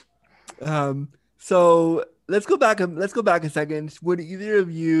 So let's go back a second. Would either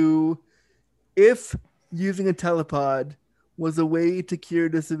of you, if using a telepod was a way to cure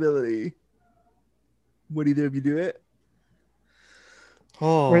disability, would either of you do it?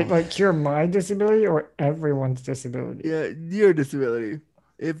 Oh, Wait, like cure my disability or everyone's disability? Yeah, your disability.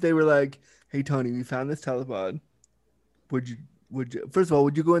 If they were like, "Hey Tony, we found this telepod," would you? First of all,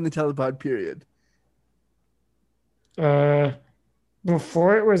 would you go in the telepod? Period.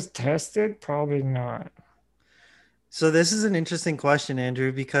 Before it was tested, probably not. so this is an interesting question,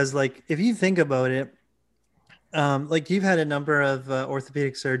 Andrew, because like if you think about it, like you've had a number of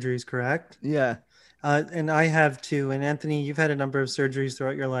orthopedic surgeries, correct? Yeah. And I have too. And Anthony, you've had a number of surgeries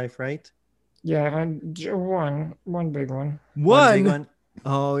throughout your life, right? Yeah, I had one big one. One big One. one.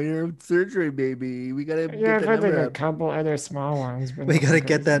 Oh, you're a surgery baby. We gotta Yeah, get I've that had like number a up. couple other small ones, but We got to nothing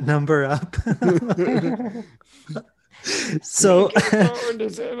get that crazy. number up. So Oh,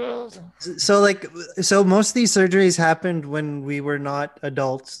 disabled. so most of these surgeries happened when we were not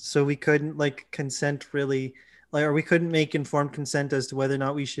adults, so we couldn't like consent really, like, or we couldn't make informed consent as to whether or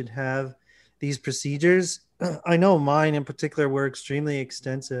not we should have these procedures. I know mine in particular were extremely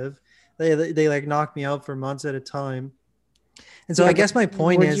extensive. They like knocked me out for months at a time. And so Yeah, I guess but my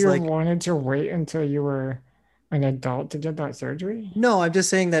point would is you have like, wanted to wait until you were an adult to get that surgery? no, I'm just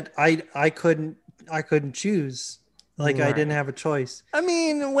saying that I couldn't choose. Like I didn't Right. have a choice. I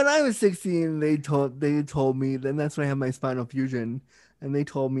mean, when I was 16, they told me, then that's when I had my spinal fusion, and they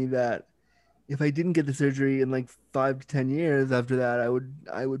told me that if I didn't get the surgery in like 5 to 10 years after that,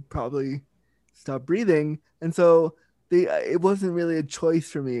 I would probably stop breathing. And so it wasn't really a choice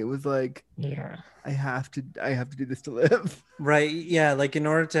for me. It was like Yeah. I have to do this to live. Right. Yeah. Like in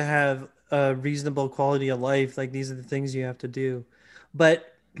order to have a reasonable quality of life, like these are the things you have to do.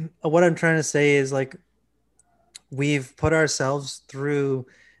 But what I'm trying to say is like we've put ourselves through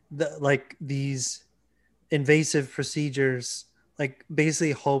these invasive procedures, like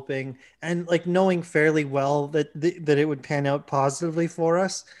basically hoping and like knowing fairly well that it would pan out positively for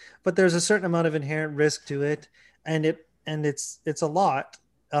us. But there's a certain amount of inherent risk to it, and it's a lot.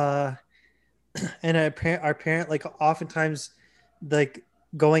 Uh, and our parent like oftentimes like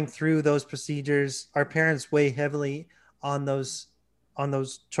going through those procedures, our parents weigh heavily on those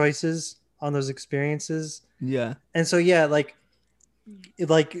choices, on those experiences. Yeah. And so yeah, like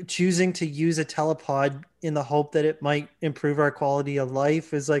choosing to use a telepod in the hope that it might improve our quality of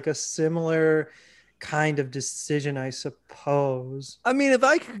life is like a similar kind of decision, I suppose. I mean, if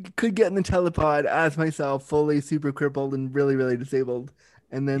I could get in the telepod as myself, fully super crippled and really, really disabled,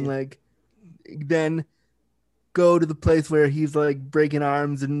 and then Yeah. then go to the place where he's like breaking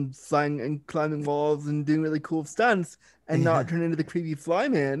arms and flying and climbing walls and doing really cool stunts and Yeah. not turn into the creepy fly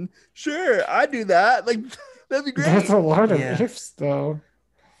man. Sure, I'd do that. Like that'd be That's great. a lot of Yeah. ifs, though.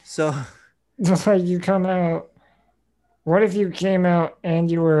 So Just like you come out. What if you came out and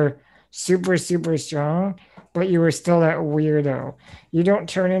you were super, super strong, but you were still that weirdo? You don't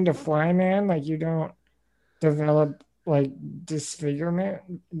turn into Flyman, like you don't develop like disfigurement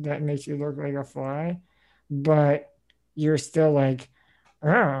that makes you look like a fly, but you're still like, oh,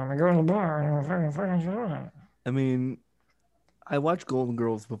 I'm going to the bar and I'm fucking. I mean, I watch Golden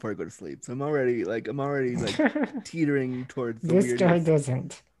Girls before I go to sleep, so I'm already teetering towards the This guy weirdness.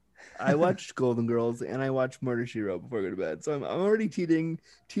 doesn't. I watch Golden Girls and I watch Murder She Wrote before I go to bed, so I'm already teetering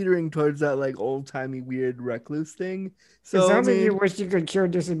towards that like old timey weird recluse thing. It So I sounds like you mean, wish you could cure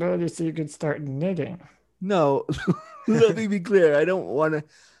disability so you could start knitting. no, let me be clear. I don't want to.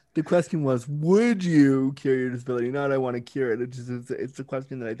 The question was, would you cure your disability? Not I want to cure it. It's a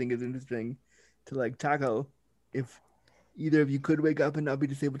question that I think is interesting to like tackle. If either of you could wake up and not be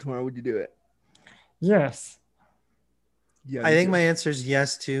disabled tomorrow, would you do it? Yes. Yeah, I me think too. my answer is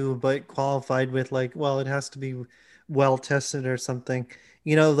yes too, but qualified with like, well, it has to be well tested or something.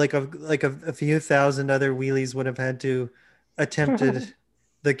 Like a few thousand other wheelies would have had to attempted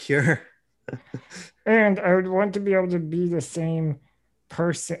the cure. And I would want to be able to be the same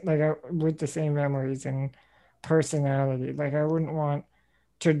person, with the same memories and personality. Like I wouldn't want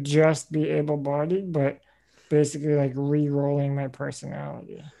to just be able-bodied, but basically like re-rolling my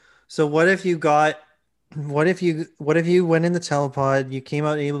personality. So what if you went in the telepod, you came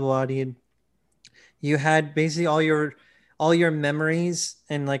out able-bodied, you had basically all your memories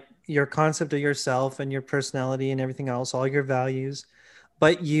and like your concept of yourself and your personality and everything else, all your values,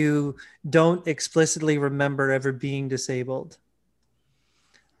 but you don't explicitly remember ever being disabled.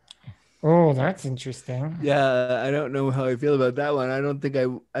 Oh, that's interesting. Yeah, I don't know how I feel about that one. I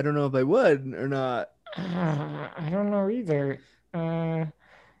don't know if I would or not. I don't know either.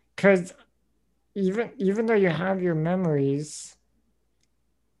 Because even though you have your memories,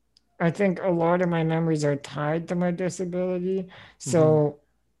 I think a lot of my memories are tied to my disability. So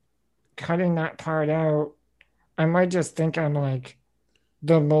cutting that part out, I might just think I'm like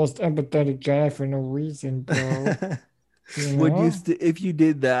the most empathetic guy for no reason, bro. You Would you know? if you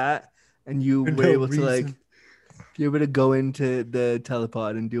did that and you For were no able to like reason. if you were able to go into the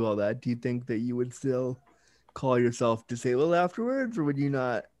telepod and do all that, do you think that you would still call yourself disabled afterwards, or would you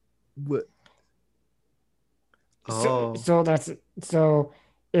not? What? Oh. So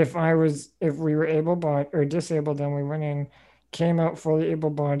if we were able-bodied or disabled, then we went in, came out fully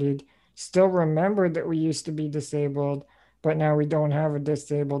able-bodied, still remembered that we used to be disabled, but now we don't have a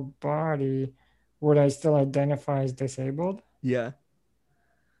disabled body, would I still identify as disabled? Yeah.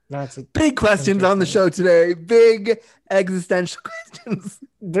 That's Big questions on the interesting. show today. Big existential questions.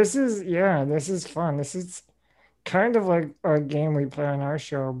 This is fun. This is kind of like a game we play on our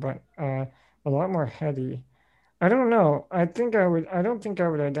show, but a lot more heady. I don't know. I think I would. I don't think I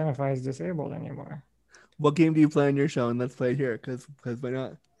would identify as disabled anymore. What game do you play on your show? And let's play it here, because why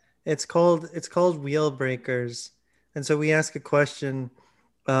not? It's called Wheel Breakers, and so we ask a question: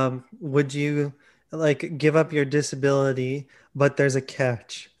 would you like give up your disability? But there's a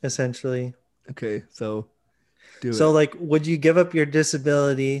catch, essentially. Okay, so do So, it. like, would you give up your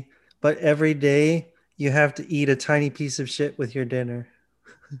disability, but every day you have to eat a tiny piece of shit with your dinner,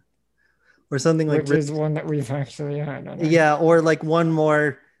 or something like? Which is one that we've actually had on our- Yeah, or like one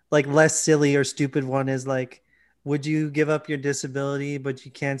more, like less silly or stupid one is like, would you give up your disability, but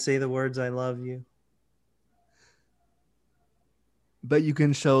you can't say the words "I love you"? But you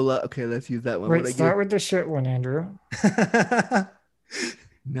can show love. Okay, let's use that one. Wait, Would I start give? with the shit one, Andrew.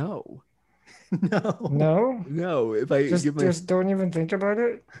 No, No. No, no. If I just give my just don't even think about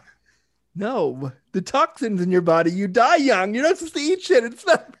it. no, the toxins in your body, you die young. You're not supposed to eat shit. It's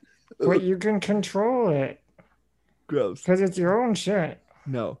not But you can control it gross. because it's your own shit.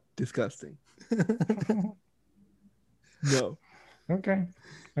 No, disgusting. No. Okay,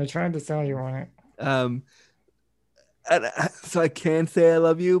 I tried to sell you on it. Um, so I can say I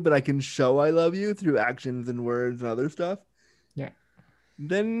love you, but I can show I love you through actions and words and other stuff. Yeah.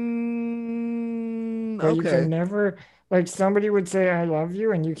 Then But you okay. can never, like, somebody would say I love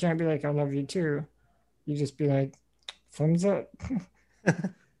you, and you can't be like I love you too. You just be like thumbs up.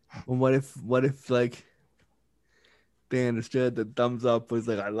 Well, what if like they understood that thumbs up was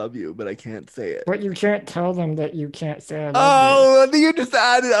like I love you, but I can't say it. But you can't tell them that you can't say I love Oh, then you just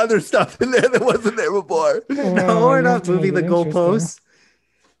added other stuff in there that wasn't there before. you. No, Well, we're you have not to make moving the it interesting. goalposts.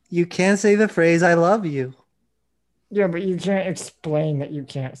 You can't say the phrase "I love you." Yeah, but you can't explain that you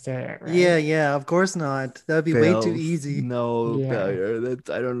can't say it, right? Yeah, of course not. That would be way too Fails. easy. No Yeah. failure. That's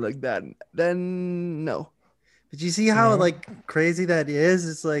I don't like that. Then no. But you see how Yeah. like crazy that is?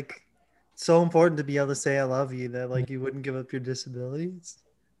 It's like so important to be able to say "I love you" that like you wouldn't give up your disabilities.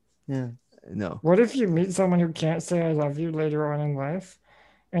 Yeah. No. What if you meet someone who can't say I love you later on in life,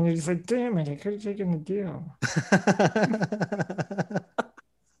 and you're just like, damn it, I could have taken the deal.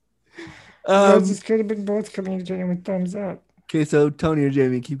 You guys just could have been both communicating with thumbs up. Okay, so Tony or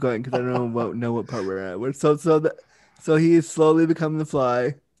Jamie, keep going because I don't know what part we're at. So he is slowly becoming the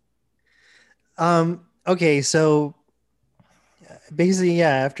fly. Okay, so basically,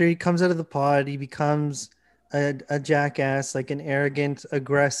 yeah, after he comes out of the pod, he becomes a jackass, like an arrogant,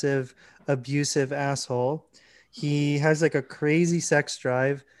 aggressive, abusive asshole. He has like a crazy sex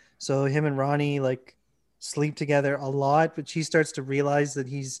drive. So him and Ronnie like sleep together a lot, but she starts to realize that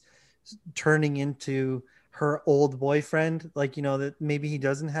he's turning into her old boyfriend, like, you know, that maybe he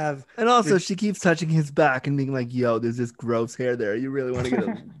doesn't have. And also, she keeps touching his back and being like, "Yo, there's this gross hair there. You really want to get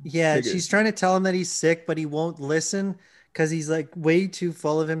a Yeah, bigger." she's trying to tell him that he's sick, but he won't listen because he's like way too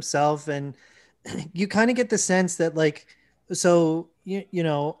full of himself. And you kind of get the sense that like, so you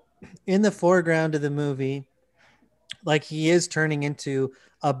know, in the foreground of the movie, like he is turning into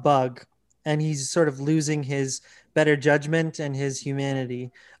a bug and he's sort of losing his better judgment and his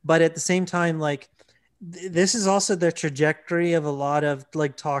humanity. But at the same time, like this is also the trajectory of a lot of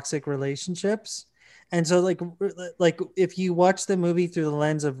like toxic relationships. And so like if you watch the movie through the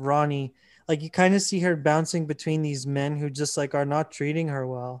lens of Ronnie, like you kind of see her bouncing between these men who just like are not treating her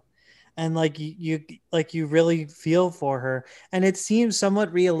well. And like you really feel for her. And it seems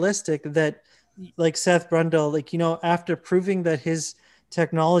somewhat realistic that like Seth Brundle, like, you know, after proving that his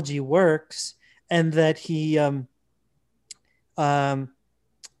technology works and that he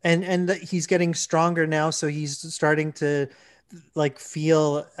and that he's getting stronger now, so he's starting to like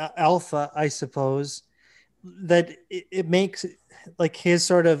feel alpha, I suppose, that it makes like his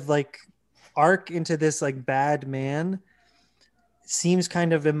sort of like arc into this like bad man seems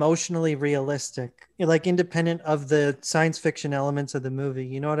kind of emotionally realistic, like independent of the science fiction elements of the movie.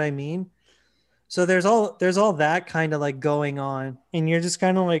 You know what I mean? So there's all that kind of like going on, and you're just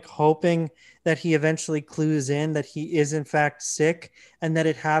kind of like hoping that he eventually clues in that he is in fact sick, and that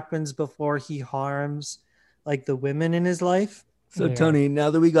it happens before he harms like the women in his life. So Yeah. Tony,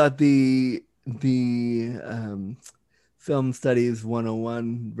 now that we got the film studies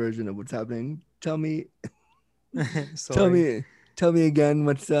 101 version of what's happening, tell me Sorry. tell me again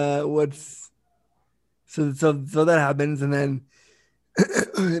what's so that happens, and then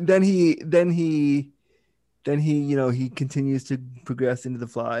then he you know he continues to progress into the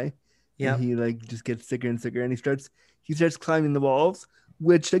fly. Yeah. And he like just gets sicker and sicker, and he starts climbing the walls,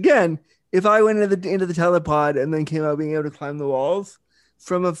 which again, if I went into the telepod and then came out being able to climb the walls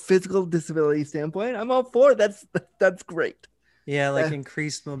from a physical disability standpoint, I'm all for it. That's great. Yeah, like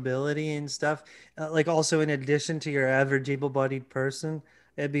increased mobility and stuff. Like also in addition to your average able-bodied person,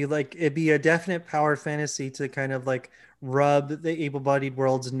 It'd be a definite power fantasy to kind of like rub the able-bodied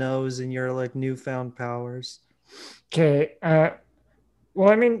world's nose in your like newfound powers. Okay. Well,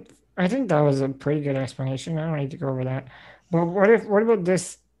 I mean, I think that was a pretty good explanation. I don't need to go over that. But what about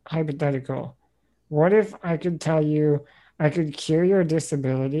this hypothetical? What if I could tell you I could cure your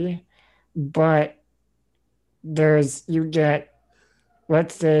disability, but you get,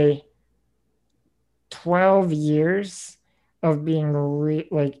 let's say, 12 years of being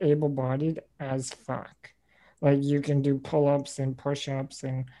like able-bodied as fuck. Like you can do pull-ups and push-ups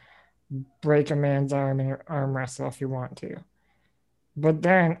and break a man's arm and arm wrestle if you want to. But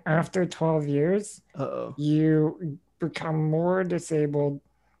then after 12 years, Uh-oh. you become more disabled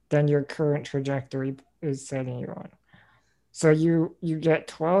than your current trajectory is setting you on. So you get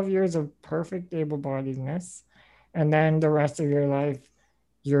 12 years of perfect able-bodiedness, and then the rest of your life,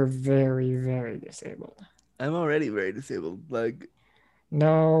 you're very, very disabled. I'm already very disabled. Like,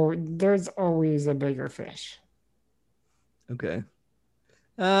 No, there's always a bigger fish. okay.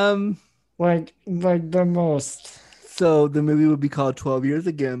 Like the most. So the movie would be called 12 Years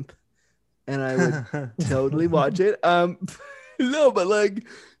a Gimp, and I would totally watch it. No, but like,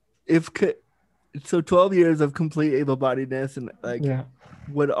 so 12 years of complete able-bodiedness, and like, Yeah.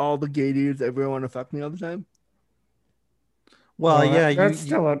 would all the gay dudes ever want to fuck me all the time? Well, yeah, that's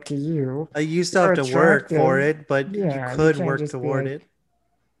still up to you. you still have to work for it, but Yeah, you could can't work just be toward like, it.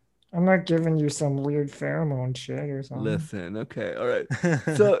 I'm not giving you some weird pheromone shit or something. Listen, okay, all right.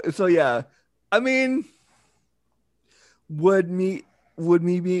 So yeah, I mean, would me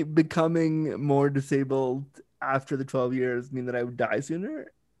be becoming more disabled after the 12 years mean that I would die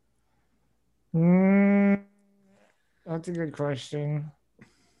sooner? That's a good question.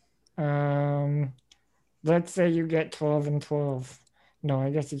 Let's say you get 12 and 12. No,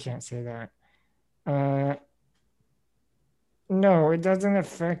 I guess you can't say that. No, it doesn't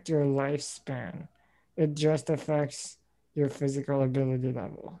affect your lifespan. It just affects your physical ability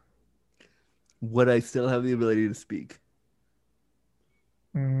level. Would I still have the ability to speak?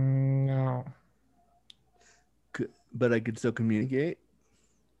 No. But I could still communicate?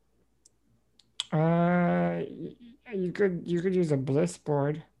 You could use a bliss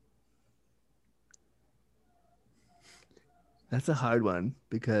board. That's a hard one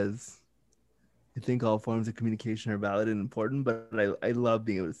because I think all forms of communication are valid and important, but I love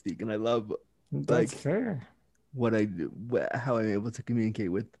being able to speak, and I love That's fair. what I do, how I'm able to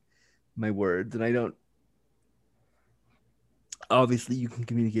communicate with my words. And I don't, obviously you can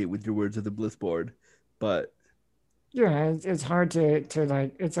communicate with your words with the bliss board, but yeah, it's hard to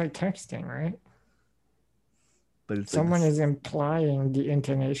like, it's like texting, right? But it's Someone like, is implying the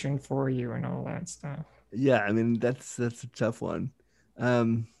intonation for you and all that stuff. yeah, I mean that's a tough one.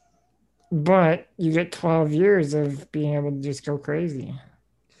 But you get 12 years of being able to just go crazy.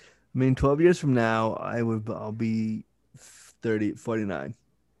 I mean, 12 years from now, I'll be 49.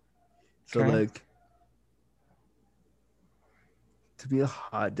 So Okay. like, to be a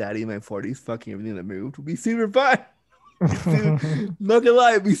hot daddy in my 40s, fucking everything that moved would be super fun. Not gonna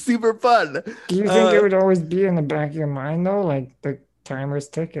lie, it'd be super fun. Do you think it would always be in the back of your mind though? Like the timer's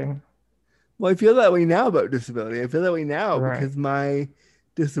ticking. Well, I feel that way now about disability. I feel that way now Right. because my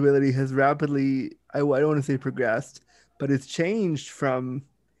disability has rapidly, I don't want to say progressed, but it's changed from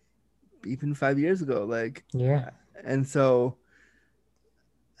even 5 years ago. Like, Yeah. and so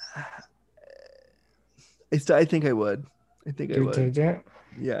I think I would. I think I You would. take it?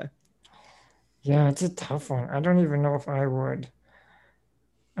 Yeah. Yeah, it's a tough one. I don't even know if I would.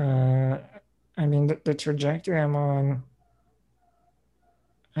 I mean, the trajectory I'm on,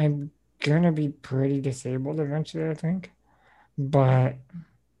 I'm gonna be pretty disabled eventually, I think. But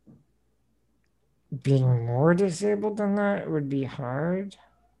being more disabled than that would be hard.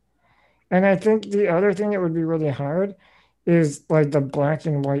 And I think the other thing that would be really hard is like the black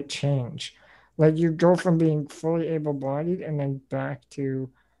and white change. Like you go from being fully able-bodied and then back to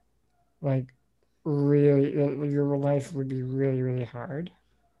like really, your life would be really, really hard,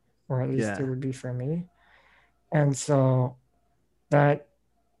 or at least Yeah. it would be for me. And so that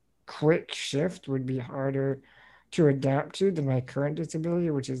quick shift would be harder to adapt to than my current disability,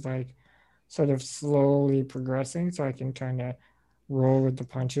 which is like sort of slowly progressing, so I can kind of roll with the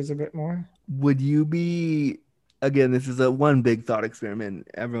punches a bit more. Would you be, again, this is a one big thought experiment.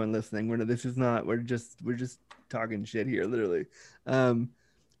 Everyone listening, we're just talking shit here, literally.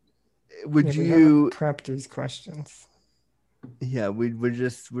 Would Yeah, we you haven't prepped these questions. Yeah,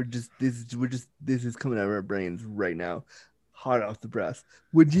 this is coming out of our brains right now, hot off the press.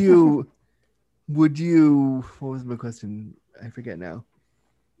 Would you what was my question? I forget now.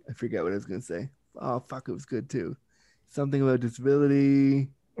 I forget what I was gonna say. Oh fuck, it was good too. something about disability.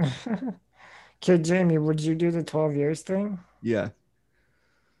 Okay, Jamie, would you do the 12 years thing? Yeah.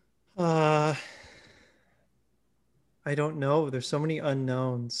 I don't know. There's so many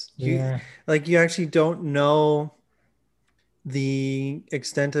unknowns. Yeah. You actually don't know the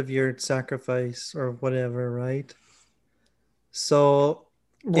extent of your sacrifice or whatever, right? So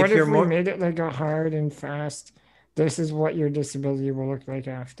What if you're if we more, made it like a hard and fast, this is what your disability will look like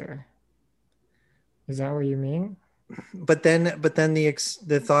after? Is that what you mean? but then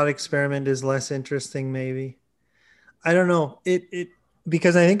the thought experiment is less interesting, maybe. I don't know. It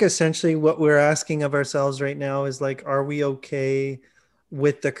because I think essentially what we're asking of ourselves right now is like, are we okay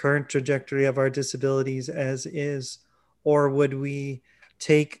with the current trajectory of our disabilities as is, or would we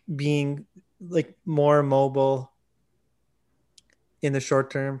take being like more mobile in the short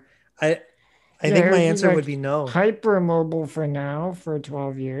term? I I Yeah, think it my would be answer would like be no. hypermobile for now for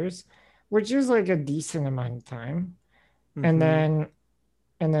 12 years, which is like a decent amount of time. And Hmm.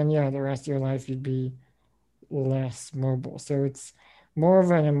 then yeah, the rest of your life you'd be less mobile. So it's more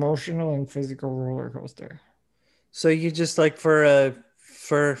of an emotional and physical roller coaster. So you just like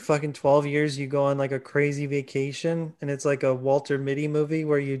for fucking 12 years you go on like a crazy vacation and it's like a Walter Mitty movie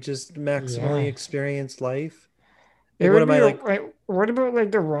where you just maximally Yeah. experience life. It Like what would am be I like? like, what about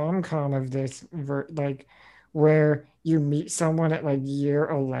like the rom-com of this, like where you meet someone at like year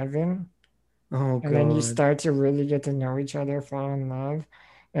 11 Oh and then you God. start to really get to know each other, fall in love,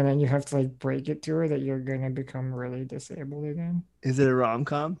 and then you have to like break it to her that you're gonna become really disabled again. Is it a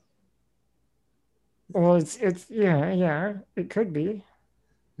rom-com? Well, it's yeah, it could be.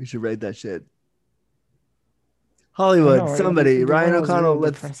 We should write that shit. I Hollywood, know it'd somebody, be one Ryan of those O'Connell. really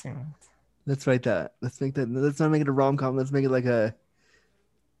Let's depressing. write that. Let's make that. Let's not make it a rom-com. Let's make it like a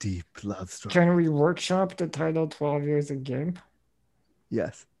deep love story. Can we workshop the title 12 Years of GIMP?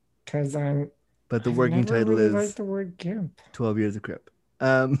 Yes, Because but the I've working never title really liked is the word GIMP. 12 Years of Crip.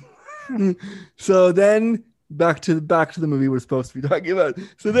 Um, so then back to the movie we're supposed to be talking about.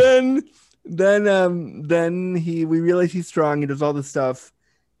 So then we realize he's strong. He does all this stuff.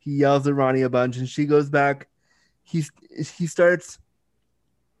 He yells at Ronnie a bunch, and she goes back. He starts.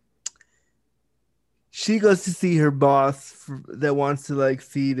 She goes to see her boss that wants to like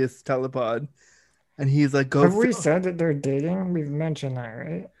see this telepod, and he's like, "Go, Have we said that they're dating? We've mentioned that,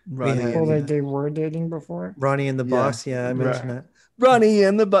 right? We Ronnie have, Well, and like yeah. they were dating before. Ronnie and the yeah, Boss. Yeah, I right. mentioned that. Ronnie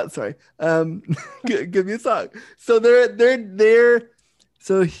and the butt. Sorry, give me a song. So they're.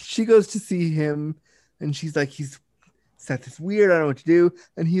 So she goes to see him, and she's like, Seth is weird. I don't know what to do,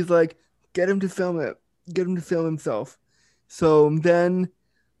 and he's like, get him to film it. Get him to film himself. So then,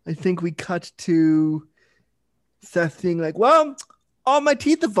 I think we cut to Seth being like, well, all my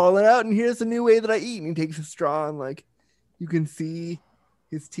teeth have fallen out, and here's a new way that I eat. And he takes a straw, and like, you can see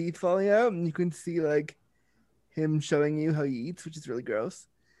his teeth falling out, and you can see like him showing you how he eats, which is really gross.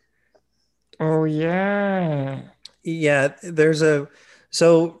 Oh yeah. Yeah,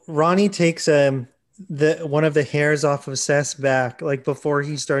 so Ronnie takes the one of the hairs off of Seth's back, like before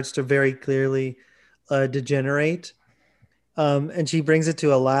he starts to very clearly degenerate. And she brings it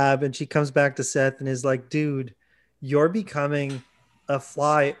to a lab and she comes back to Seth and is like, dude, you're becoming a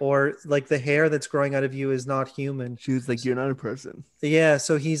fly, or like the hair that's growing out of you is not human. She was like, you're not a person. Yeah,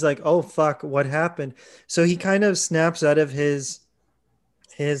 so he's like, oh fuck, what happened? So he kind of snaps out of his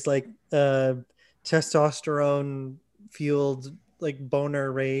like testosterone fueled like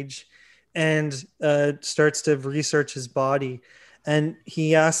boner rage and starts to research his body, and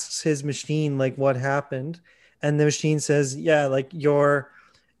he asks his machine like what happened, and the machine says, yeah, like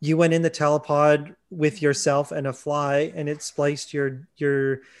you went in the telepod with yourself and a fly and it spliced your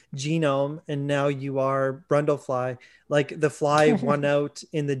genome and now you are Brundlefly. Like the fly won out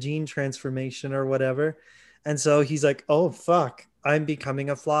in the gene transformation or whatever. And so he's like, oh fuck, I'm becoming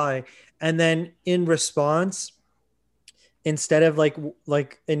a fly. And then in response, instead of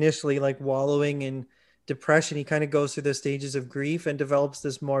like initially like wallowing in depression, he kind of goes through the stages of grief and develops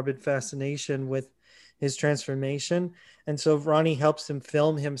this morbid fascination with his transformation. And so Ronnie helps him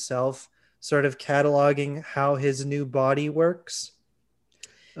film himself, sort of cataloging how his new body works.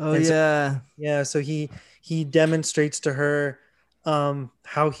 Oh And so yeah. yeah, so he demonstrates to her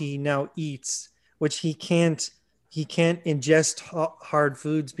how he now eats, which he can't ingest hard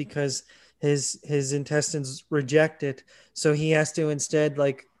foods because his intestines reject it. So he has to instead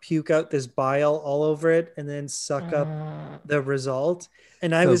like puke out this bile all over it and then suck up the result.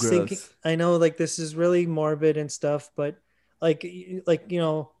 And I So was thinking, gross. I know like this is really morbid and stuff, but like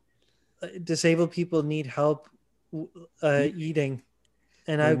disabled people need help eating.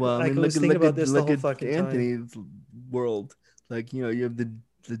 And I Well, I I mean, was thinking about this the look whole at fucking time. Anthony's world. Like, you have the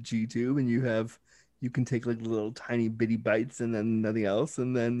G tube, and you have you can take like little tiny bitty bites and then nothing else,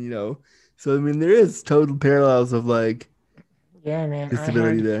 and then so I mean there is total parallels of like Yeah, man. I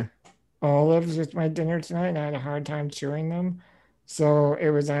disability had there. olives with my dinner tonight and I had a hard time chewing them. So it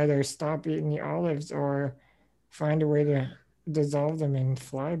was either stop eating the olives or find a way to dissolve them in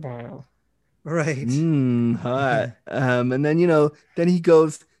fly bile. Right. Hot. And then then he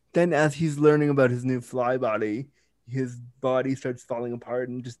goes. Then as he's learning about his new fly body, his body starts falling apart,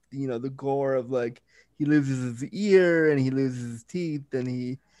 and just the gore of like he loses his ear and he loses his teeth and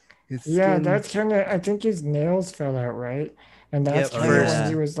his Yeah, skin. that's kind of, I think his nails fell out, right? And that's Yep, kind of when first.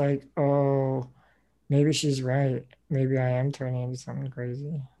 he was like, oh, maybe she's right. Maybe I am turning into something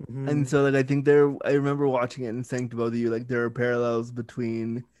crazy. And so like I remember watching it and saying to both of you like there are parallels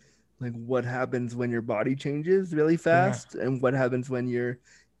between like what happens when your body changes really Yeah. fast and what happens when you're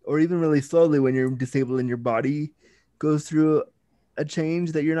or even really slowly when you're disabled and your body goes through a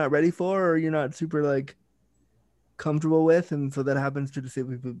change that you're not ready for or you're not super like comfortable with. And so that happens to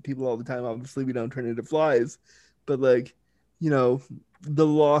disabled people all the time. Obviously we don't turn into flies, but like the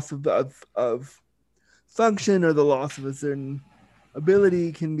loss of function or the loss of a certain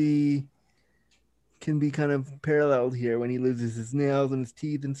ability can be kind of paralleled here when he loses his nails and his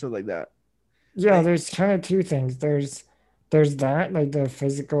teeth and stuff like that. Yeah, there's kind of two things. There's that, like the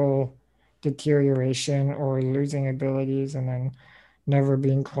physical deterioration or losing abilities and then never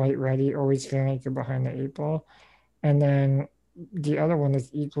being quite ready, always feeling like you're behind the eight ball. And then the other one that's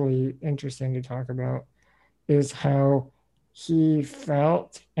equally interesting to talk about is how he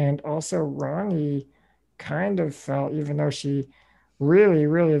felt, and also Ronnie kind of felt, even though she really,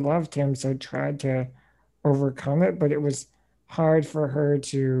 really loved him, so tried to overcome it, but it was hard for her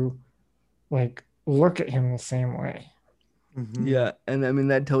to like look at him the same way. Yeah, and I mean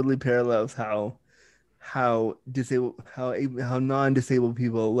that totally parallels how non-disabled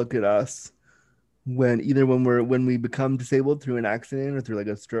people look at us when we become disabled through an accident or through like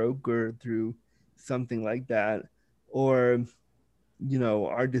a stroke or through something like that, or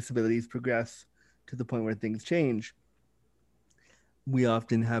our disabilities progress to the point where things change. We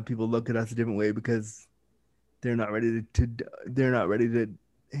often have people look at us a different way because they're not ready to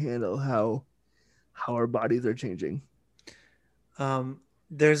handle how our bodies are changing.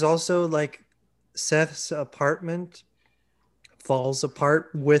 There's also like Seth's apartment falls apart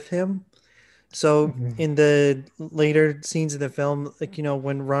with him. So in the later scenes of the film, like,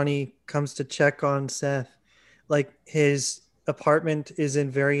 when Ronnie comes to check on Seth, like his apartment is in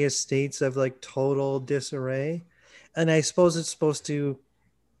various states of like total disarray. And I suppose it's supposed to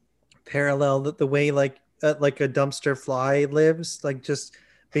parallel the way like a dumpster fly lives, like just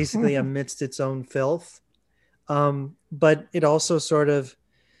basically amidst its own filth. But it also sort of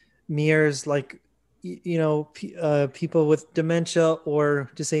mirrors like people with dementia or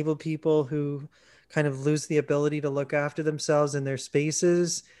disabled people who kind of lose the ability to look after themselves in their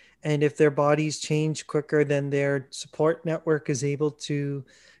spaces, and if their bodies change quicker than their support network is able to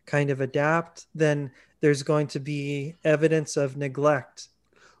kind of adapt, then there's going to be evidence of neglect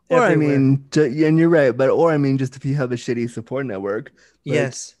Or I everywhere. mean, and you're right, but or I mean, just if you have a shitty support network, like,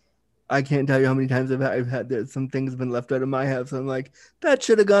 Yes. I can't tell you how many times I've had there, some things have been left out of my house. I'm like, that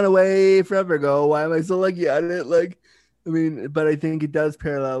should have gone away forever ago. Why am I still like at it? Like, I mean, but I think it does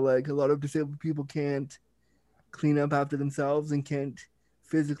parallel. Like a lot of disabled people can't clean up after themselves and can't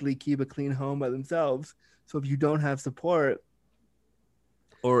physically keep a clean home by themselves. So if you don't have support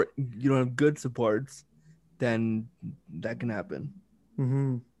or you don't have good supports, then that can happen.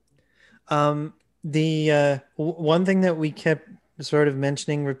 Mm-hmm. One thing that we kept sort of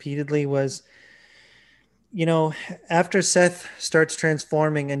mentioning repeatedly was, after Seth starts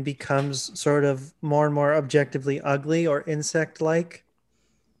transforming and becomes sort of more and more objectively ugly or insect-like,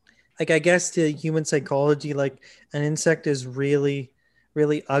 like I guess to human psychology, like an insect is really,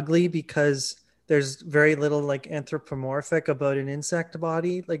 really ugly because there's very little like anthropomorphic about an insect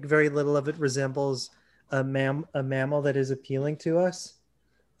body. Like very little of it resembles a mammal that is appealing to us.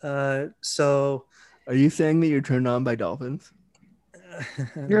 So Are you saying that you're turned on by dolphins?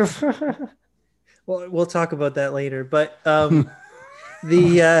 well, we'll talk about that later. But so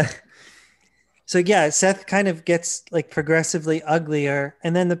yeah, Seth kind of gets like progressively uglier,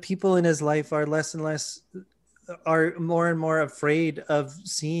 and then the people in his life are less and less, are more and more afraid of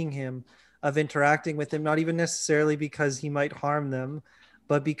seeing him, of interacting with him, not even necessarily because he might harm them,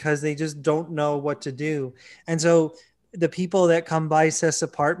 but because they just don't know what to do. And so the people that come by Seth's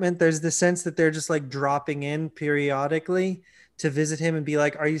apartment, there's the sense that they're just like dropping in periodically to visit him and be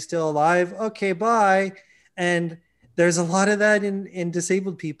like, are you still alive? Okay, bye. And there's a lot of that in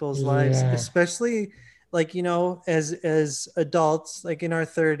disabled people's lives, Yeah. especially like, you know, as adults, like in our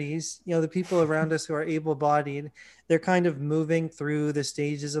 30s, you know, the people around us who are able-bodied, they're kind of moving through the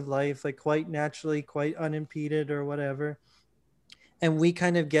stages of life like quite naturally, quite unimpeded or whatever. And we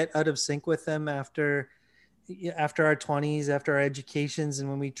kind of get out of sync with them after our 20s, after our educations, and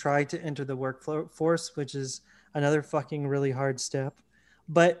when we try to enter the workforce, which is another fucking really hard step.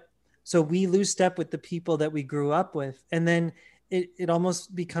 But so we lose step with the people that we grew up with, and then it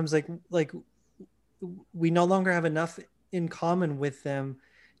almost becomes like we no longer have enough in common with them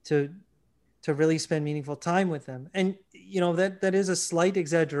to really spend meaningful time with them. And you know, that is a slight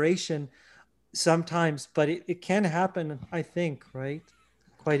exaggeration sometimes, but it can happen, I think, right?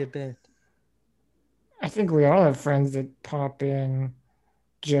 Quite a bit. I think we all have friends that pop in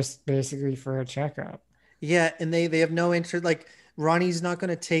just basically for a checkup. Yeah, and they have no interest. Like Ronnie's not going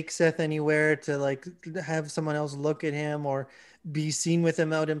to take Seth anywhere to like have someone else look at him or be seen with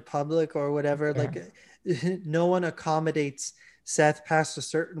him out in public or whatever. Yeah. Like no one accommodates Seth past a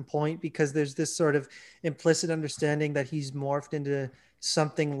certain point because there's this sort of implicit understanding that he's morphed into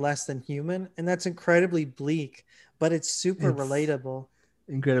something less than human, and that's incredibly bleak, but it's super It's relatable.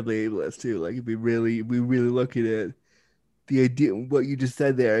 incredibly ableist too. Like if we really look at it, the idea what you just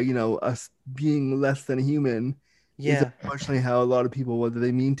said there, you know, us being less than human is Yeah. unfortunately how a lot of people, whether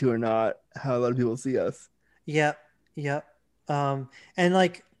they mean to or not, how a lot of people see us. Yeah, yeah. And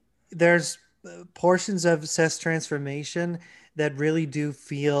like there's portions of Seth's transformation that really do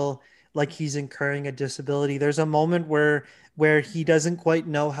feel like he's incurring a disability. There's a moment where he doesn't quite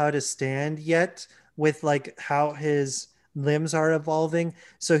know how to stand yet with like how his limbs are evolving.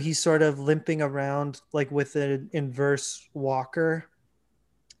 So he's sort of limping around like with an inverse walker.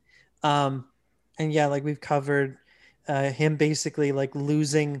 Um, and yeah, like we've covered him basically like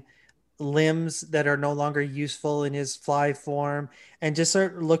losing limbs that are no longer useful in his fly form, and just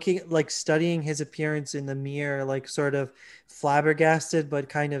start looking like studying his appearance in the mirror, like sort of flabbergasted but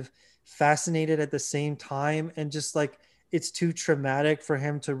kind of fascinated at the same time, and just like it's too traumatic for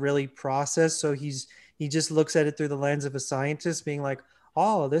him to really process, so he just looks at it through the lens of a scientist being like,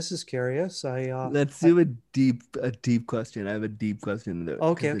 oh, this is curious. Let's do a deep question. I have a deep question that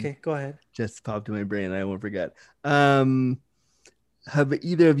Okay, because it okay, go ahead. just popped in my brain and I won't forget. Have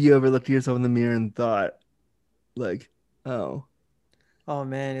either of you ever looked at yourself in the mirror and thought, like, oh, Oh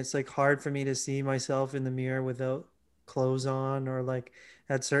man, it's like hard for me to see myself in the mirror without clothes on or like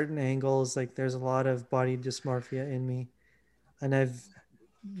at certain angles. Like there's a lot of body dysmorphia in me, and I've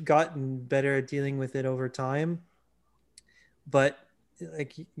gotten better at dealing with it over time. But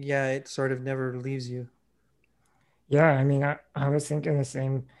like, yeah, it sort of never leaves you. Yeah, I mean, I was thinking the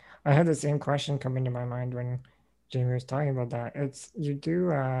same. I had the same question come into my mind when Jamie was talking about that. It's you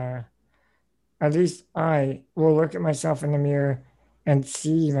do, at least I will look at myself in the mirror and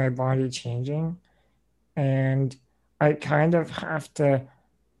see my body changing. And I kind of have to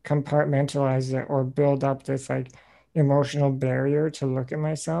compartmentalize it or build up this like emotional barrier to look at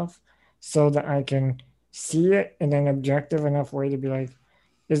myself so that I can see it in an objective enough way to be like,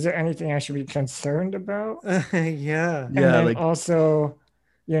 is there anything I should be concerned about? Yeah. And yeah, then like, also,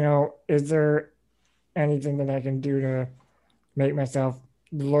 is there anything that I can do to make myself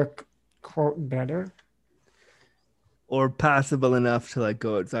look, quote, better? or passable enough to like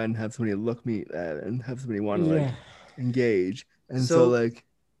go outside and have somebody look me at and have somebody want to like Yeah. engage. And so, So like,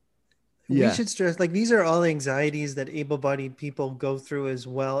 we yeah, should stress like these are all anxieties that able-bodied people go through as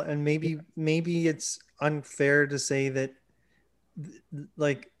well. And maybe it's unfair to say that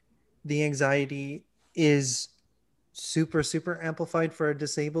like the anxiety is super super amplified for a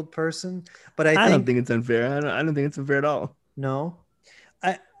disabled person, but I I don't think think it's unfair. I don't think it's unfair at all. no.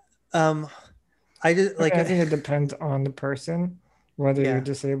 I um I just I like mean, I think it depends on the person, whether you're yeah.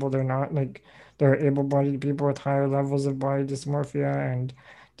 disabled or not. Like, there are able-bodied people with higher levels of body dysmorphia and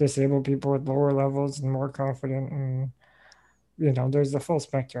disabled people with lower levels and more confident. And, there's the full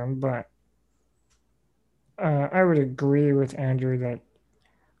spectrum. But I would agree with Andrew that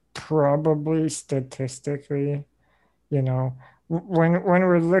probably statistically, when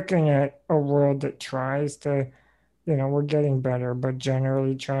we're looking at a world that tries to, we're getting better, but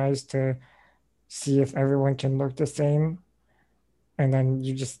generally tries to see if everyone can look the same, and then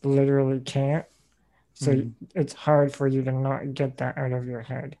you just literally can't. So Mhm. it's hard for you to not get that out of your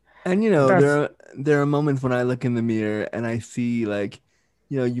head. And That's there are moments when I look in the mirror and I see like,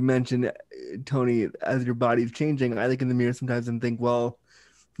 you mentioned Tony, as your body's changing. I look in the mirror sometimes and think, well,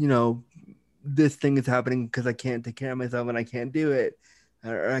 you know, this thing is happening because I can't take care of myself and I can't do it,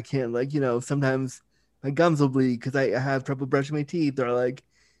 or I can't like, sometimes my gums will bleed because I have trouble brushing my teeth, or like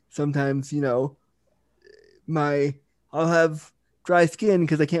sometimes, my I'll have dry skin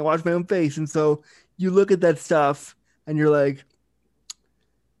because I can't wash my own face, and so you look at that stuff and you're like,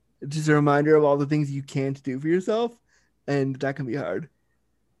 it's just a reminder of all the things you can't do for yourself, and that can be hard.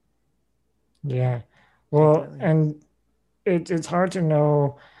 Yeah. Well, Completely. and it's hard to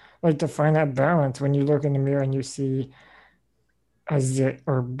know, like to find that balance when you look in the mirror and you see a zit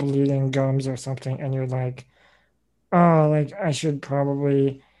or bleeding gums or something, and you're like, oh, like I should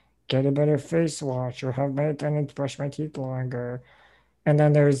probably get a better face wash or have my attendants brush my teeth longer. And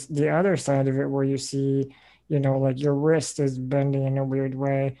then there's the other side of it where you see, like your wrist is bending in a weird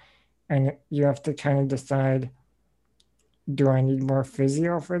way, and you have to kind of decide, do I need more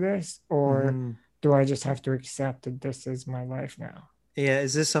physio for this, or Mhm. do I just have to accept that this is my life now? Yeah,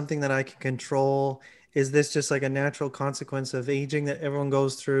 is this something that I can control? Is this just like a natural consequence of aging that everyone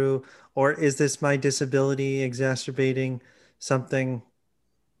goes through? Or is this my disability exacerbating something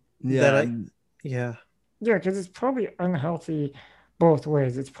that Yeah, yeah. Yeah, because it's probably unhealthy both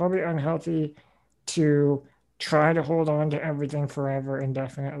ways. It's probably unhealthy to try to hold on to everything forever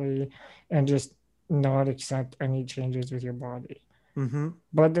indefinitely and just not accept any changes with your body. Mm-hmm.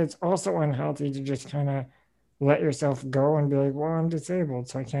 But it's also unhealthy to just kind of let yourself go and be like, well, I'm disabled,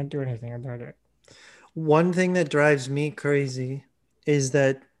 so I can't do anything about it. One thing that drives me crazy is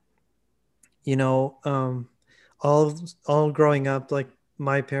that, you know, all growing up, like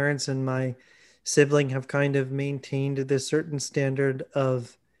my parents and my sibling have kind of maintained this certain standard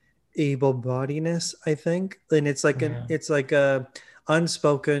of able-bodiedness, I think. And Yeah. it's like a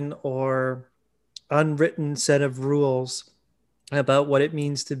unspoken or unwritten set of rules about what it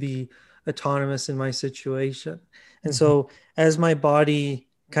means to be autonomous in my situation. And Mhm. so as my body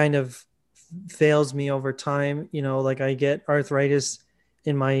kind of fails me over time, like I get arthritis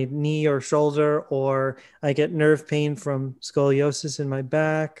in my knee or shoulder, or I get nerve pain from scoliosis in my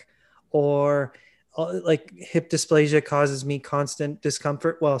back, or like hip dysplasia causes me constant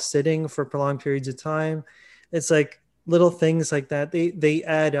discomfort while sitting for prolonged periods of time. It's like little things like that. They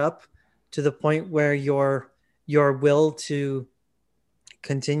add up to the point where your will to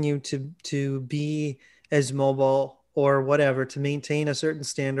continue to be as mobile or whatever, to maintain a certain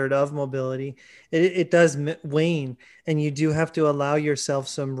standard of mobility, it does wane, and you do have to allow yourself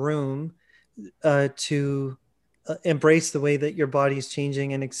some room to embrace the way that your body is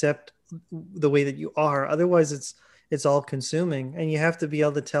changing and accept the way that you are. Otherwise it's all consuming, and you have to be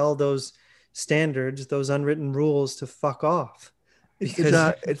able to tell those standards, those unwritten rules, to fuck off. it's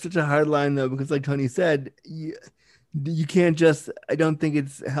such Because a hard line though, because like Tony said, you can't just. I don't think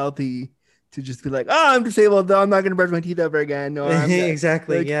it's healthy to just be like, oh, I'm disabled, though I'm not going to brush my teeth ever again, or I'm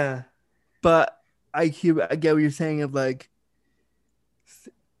exactly, like. yeah. But I get what you're saying of like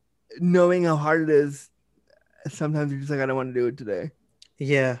knowing how hard it is. Sometimes you're just like, I don't want to do it today.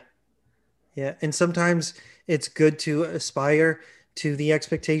 Yeah. Yeah, and sometimes it's good to aspire to the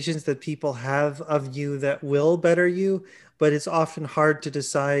expectations that people have of you that will better you, but it's often hard to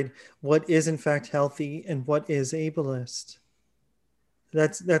decide what is in fact healthy and what is ableist.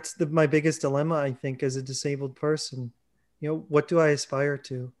 That's my biggest dilemma, I think, as a disabled person. What do I aspire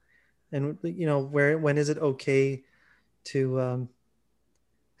to? And when is it okay to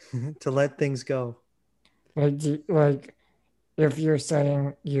to let things go? Like if you're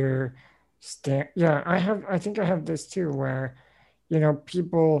setting your stand, yeah, I think I have this too, where,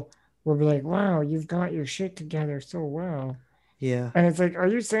 people will be like, wow, you've got your shit together so well. Yeah. And it's like, are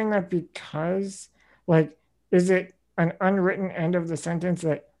you saying that because, like, is it an unwritten end of the sentence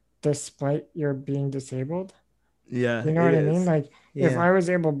that despite your being disabled? Yeah, You know it what I mean? is. Like, if Yeah. I was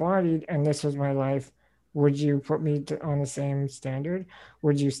able-bodied and this was my life, would you put me on the same standard?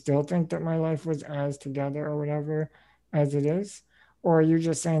 Would you still think that my life was as together or whatever as it is? Or are you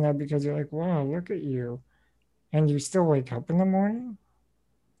just saying that because you're like, wow, look at you, and you still wake up in the morning?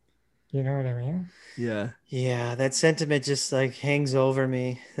 You know what I mean? Yeah. Yeah, that sentiment just like hangs over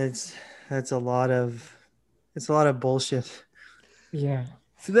me. That's a lot of it's a lot of bullshit. Yeah.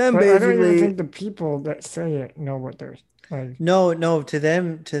 So then But I don't even basically, think the people that say it know what they're like. No, no, to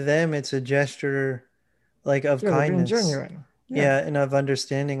them it's a gesture like of Yeah, they're being kindness. genuine. Yeah. Yeah, and of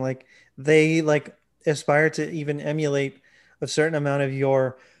understanding. Like they like aspire to even emulate a certain amount of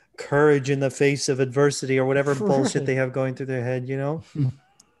your courage in the face of adversity or whatever bullshit Right. they have going through their head, you know?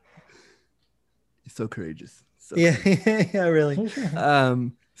 so courageous. So Yeah, courageous. yeah, really. Yeah.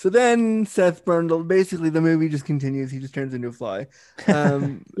 So then Seth Brundle, basically the movie just continues. He just turns into a fly.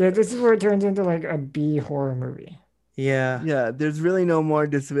 Um, Yeah, this is where it turns into like a B horror movie. Yeah. yeah, there's really no more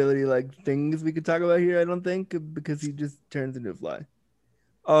disability like things we could talk about here, I don't think, because he just turns into a fly.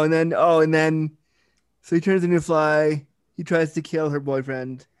 And then so he turns into a fly. He tries to kill her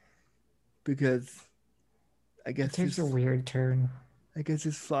boyfriend because I It guess takes a just weird turn. I guess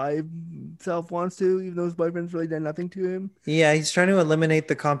his fly self wants to, even though his boyfriend's really done nothing to him. Yeah, he's trying to eliminate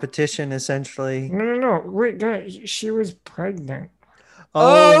the competition essentially. No. Wait, guys, she was pregnant. Oh,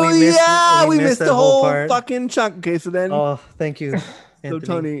 Oh yeah, we we missed missed that the whole whole part. fucking chunk. Okay, so then, Oh, thank you, so Anthony.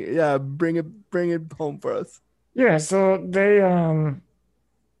 Tony, yeah, bring it home for us. Yeah, so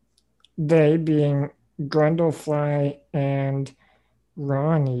they being Grundlefly and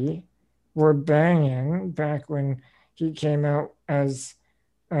Ronnie were banging back when he came out as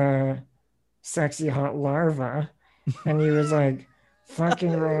a sexy hot larva, and he was like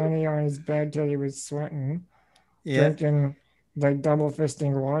fucking Ronnie on his bed till he was sweating, Yeah. drinking like double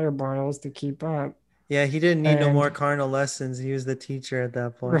fisting water bottles to keep up. Yeah, he didn't need no And more carnal lessons. He was the teacher at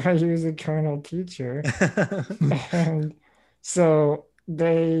that point. right, he was a carnal teacher. And so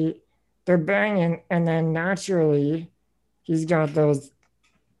they're banging, and then naturally he's got those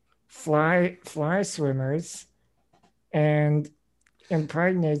fly swimmers and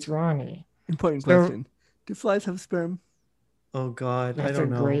impregnates Ronnie. Important So- question: do flies have sperm? Oh God, I That's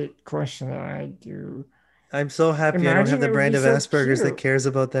don't a know. great question that I do. I'm so happy I don't Imagine have the it would brand be of so Asperger's that cute. cares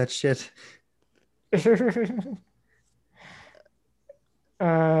about that shit.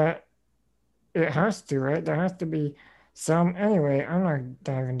 It has to, right? There has to be some. Anyway, I'm not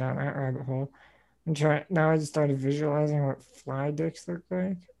diving down that rabbit hole. I'm trying now. I just started visualizing what fly dicks look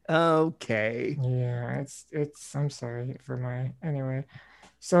like. Okay. Yeah, it's. I'm sorry for my. Anyway,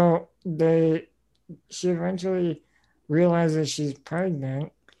 so she eventually realizes she's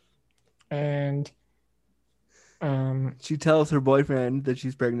pregnant, and She tells her boyfriend that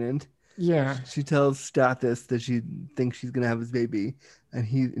she's pregnant. yeah, She tells Stathis that she thinks she's gonna have his baby,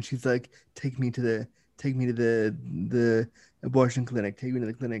 and she's like, take me to the abortion clinic, take me to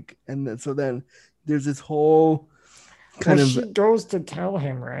the clinic, and then there's this whole kind well, of she goes to tell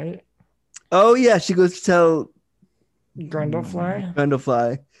him, right? oh yeah, she goes to tell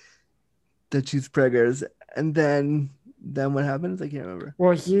Grundlefly. that she's preggers, and then what happens? I can't remember.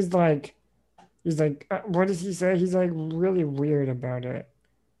 Well, he's like, what does he say? He's like really weird about it.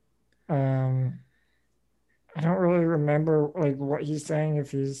 I don't really remember like what he's saying.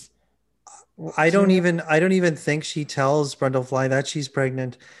 If he's, I don't even think she tells Brundlefly that she's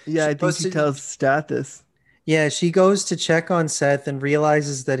pregnant. Yeah, I think goes she to- tells Stathis. Yeah, she goes to check on Seth and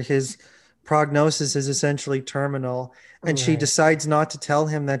realizes that his prognosis is essentially terminal. And she Right. decides not to tell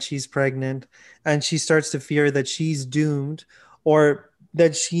him that she's pregnant. And she starts to fear that she's doomed or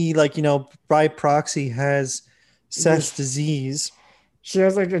that she, like, by proxy has Seth's disease. She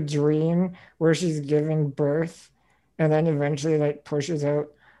has like a dream where she's giving birth, and then eventually like pushes out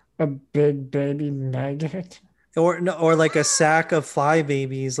a big baby maggot. Or like a sack of fly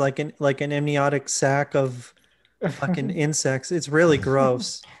babies, like an amniotic sack of fucking insects. It's really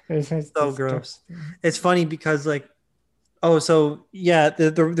gross. It's just So gross. disgusting. It's funny because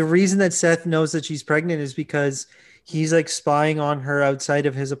the reason that Seth knows that she's pregnant is because he's like spying on her outside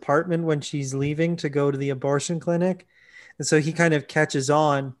of his apartment when she's leaving to go to the abortion clinic. And so he kind of catches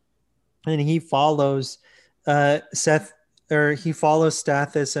on and he follows Stathis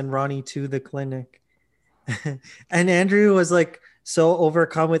and Ronnie to the clinic. And Andrew was like so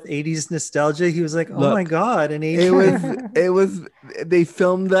overcome with 80s nostalgia. He was like, oh Look, my God, an 80s. It was they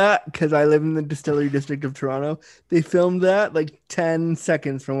filmed that because I live in the distillery district of Toronto. They filmed that like 10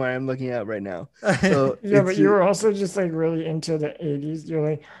 seconds from where I'm looking at right now. So Yeah, but you were also just like really into the 80s. You're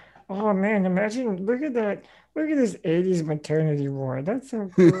like, oh man, imagine, look at that. Look at this 80s maternity ward. That's so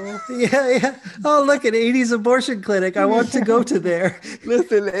cool. Yeah. Oh, look, an 80s abortion clinic. I want to go to there.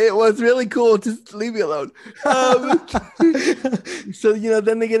 listen, it was really cool. Just leave me alone. So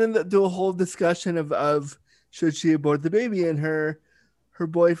then they get into a whole discussion of should she abort the baby, and her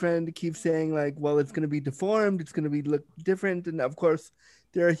boyfriend keeps saying like, well, it's going to be deformed, it's going to look different, and of course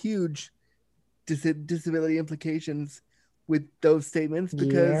there are huge disability implications with those statements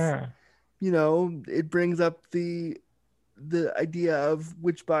because Yeah. it brings up the idea of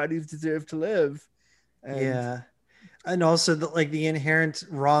which bodies deserve to live. Yeah. And also the inherent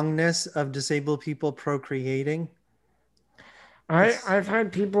wrongness of disabled people procreating. I've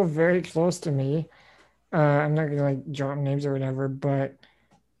had people very close to me. I'm not gonna like drop names or whatever, but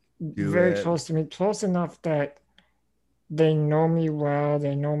very close to me, close enough that they know me well,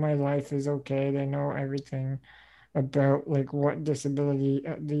 they know my life is okay, they know everything about like what disability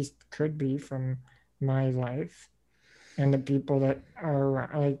at least could be from my life and the people that are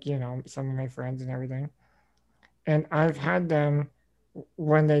around, like some of my friends and everything. And I've had them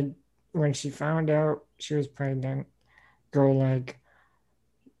when she found out she was pregnant go like,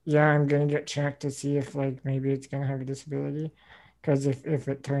 yeah, I'm gonna get checked to see if like maybe it's gonna have a disability, because if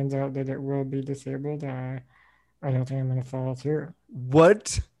it turns out that it will be disabled, I don't think I'm gonna follow through.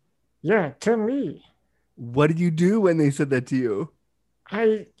 What? Yeah, to me. What did you do when they said that to you?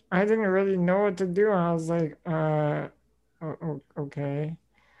 I didn't really know what to do. I was like, okay.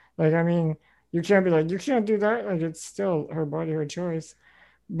 Like, I mean, you can't be like, you can't do that. Like, it's still her body, her choice.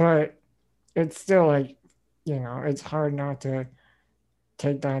 But it's still like, it's hard not to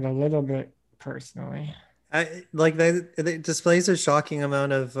take that a little bit personally. I like that it displays a shocking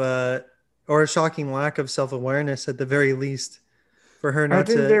amount of or a shocking lack of self-awareness at the very least for her I not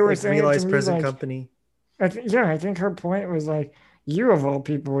think to they were like saying to realize me present like, company. I think her point was like, you of all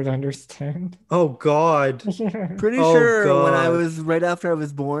people would understand. Oh God. Yeah. Pretty Oh, sure when I God. was right after I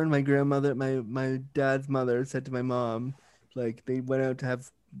was born, my grandmother, my dad's mother said to my mom, like they went out to have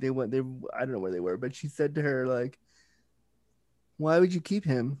they I don't know where they were, but she said to her like, "Why would you keep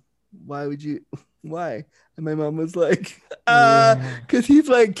him? Why would you? Why?" And my mom was like, Yeah. because he's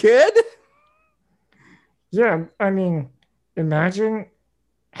my kid." Yeah, I mean, imagine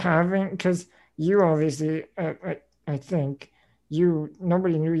having, because you obviously, I think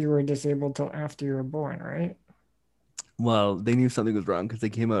nobody knew you were disabled till after you were born, right? Well, they knew something was wrong because they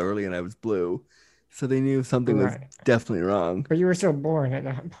came out early and I was blue, so they knew something was Right. definitely wrong. But you were still born at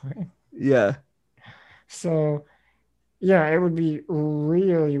that point. Yeah. So, yeah, it would be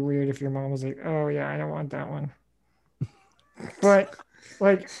really weird if your mom was like, oh, yeah, I don't want that one. But,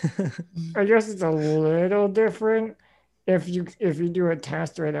 like, I guess it's a little different if you do a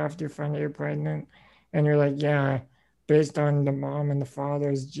test right after you find out you're pregnant and you're like, yeah, based on the mom and the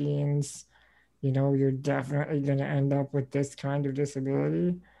father's genes, you're definitely going to end up with this kind of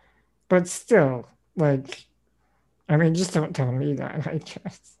disability. But still, like, I mean, just don't tell me that, I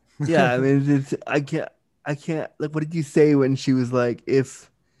guess. Yeah, I mean, I can't. Like, what did you say when she was like, if,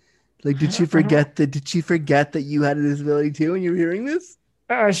 like, did she forget that you had a disability too when you were hearing this?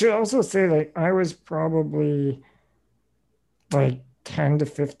 I should also say, like, I was probably like 10 to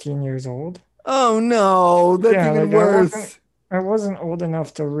 15 years old. Oh no, that's Yeah, even like worse. I wasn't old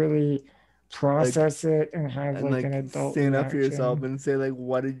enough to really process it and have And like an like adult stand up for yourself reaction. and say like,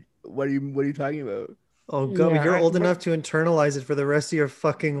 what are you talking about? Oh God, Yeah, you're old but enough to internalize it for the rest of your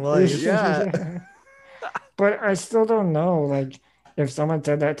fucking life. Yeah. yeah. But I still don't know. Like, if someone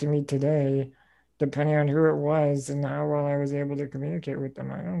said that to me today, depending on who it was and how well I was able to communicate with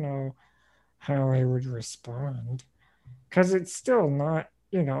them, I don't know how I would respond. Because it's still not,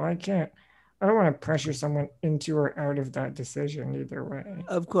 I don't want to pressure someone into or out of that decision either way.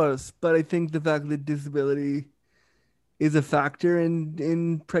 Of course, but I think the fact that disability is a factor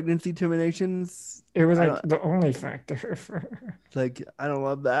in pregnancy terminations, It was I like don't the only factor for, I don't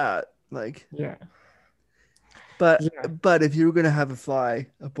love that. Like, yeah. but Yeah. but if you were gonna have a fly,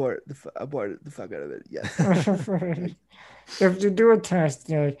 abort the fuck out of it. Yes. Right. If you do a test,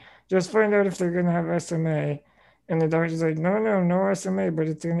 just find out if they're going to have SMA. And the doctor's like, no SMA, but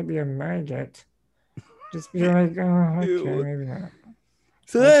it's going to be a maggot. Just be like, oh, okay, Ew. maybe not.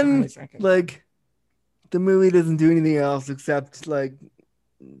 So I'll try then, a second. like, the movie doesn't do anything else except like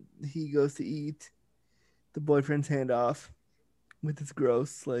he goes to eat the boyfriend's hand off with his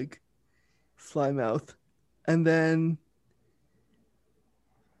gross like fly mouth, and then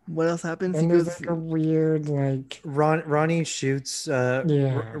what else happens? He And there's goes. like a weird, like, Ronnie shoots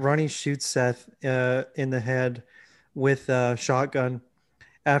yeah. Ronnie shoots Seth in the head with a shotgun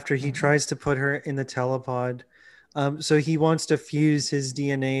after he tries to put her in the telepod. So he wants to fuse his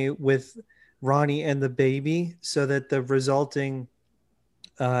DNA with Ronnie and the baby so that the resulting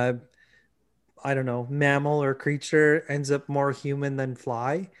I don't know, mammal or creature ends up more human than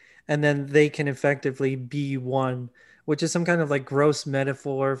fly, and then they can effectively be one, which is some kind of like gross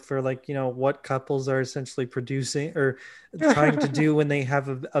metaphor for like, what couples are essentially producing or trying to do when they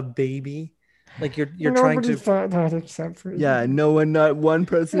have a baby. Like you're trying Nobody to thought that except for Yeah, you. no one, not one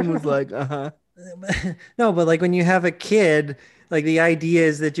person was like, no, but like when you have a kid, like the idea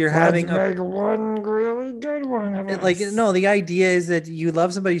is that you're Let's having a make one really good one of like us. no, the idea is that you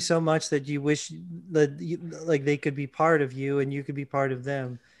love somebody so much that you wish that like they could be part of you and you could be part of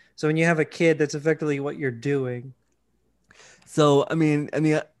them. So when you have a kid, that's effectively what you're doing. So I mean,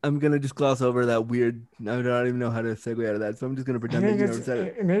 I'm gonna just gloss over that weird. I don't even know how to segue out of that, so I'm just gonna I pretend that think you never said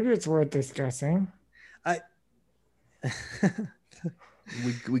it. maybe it's worth discussing. I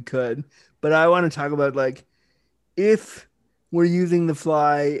We could, but I want to talk about like if we're using the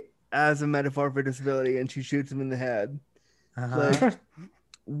fly as a metaphor for disability, and she shoots him in the head. Like,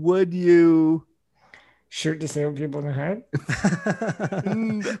 would you Shoot disabled people in the head?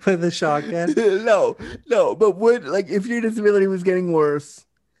 with a shotgun. no, but would like if your disability was getting worse,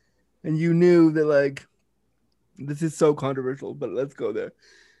 and you knew that like this is so controversial, but let's go there.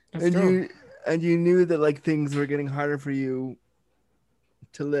 Let's And go. and you knew that like things were getting harder for you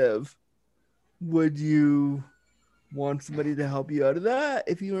to live, would you want somebody to help you out of that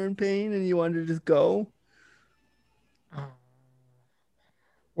if you were in pain and you wanted to just go?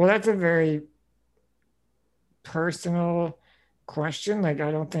 Well, that's a very personal question. Like,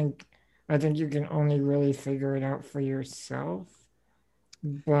 I think you can only really figure it out for yourself.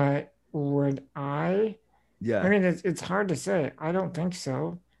 But would I? Yeah. I mean, it's hard to say. I don't think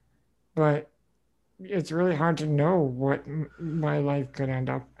so. But it's really hard to know what my life could end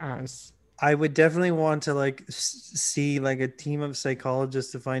up as. I would definitely want to like see like a team of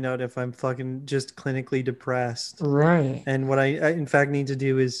psychologists to find out if I'm fucking just clinically depressed. Right. And what I in fact need to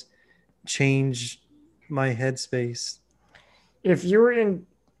do is change my headspace. If you were in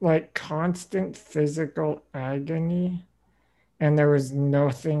like constant physical agony and there was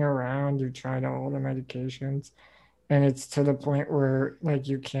nothing around, you tried all the medications, and it's to the point where like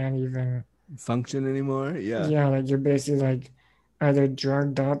you can't even Function anymore? Yeah. yeah, like you're basically like either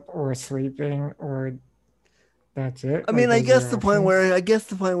drugged up or sleeping or that's it. I Like, mean, I those are guess your the point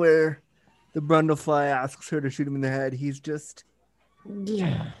options. where the Brundlefly asks her to shoot him in the head, he's just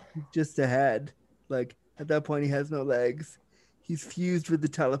Yeah. a head. Like at that point, he has no legs. He's fused with the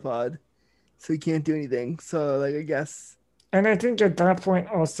telepod, so he can't do anything. So, like, I guess. And I think at that point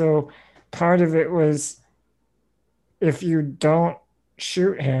also part of it was if you don't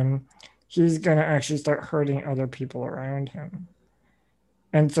shoot him, he's gonna actually start hurting other people around him.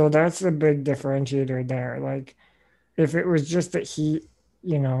 And so that's the big differentiator there. Like if it was just that he,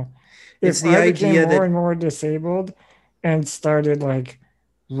 you know, It's if the I became idea more that and more disabled and started like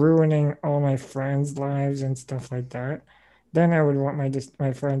ruining all my friends' lives and stuff like that, then I would want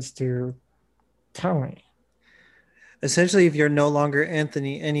my friends to tell me. essentially if you're no longer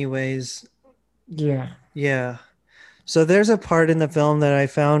Anthony anyways, Yeah. yeah. So there's a part in the film that I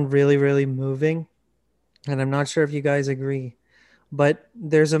found really, really moving, and I'm not sure if you guys agree, but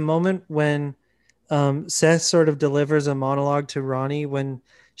there's a moment when Seth sort of delivers a monologue to Ronnie when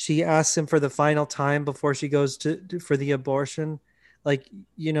she asks him for the final time before she goes for the abortion, like,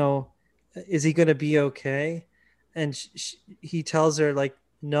 you know, is he going to be okay? And he tells her like,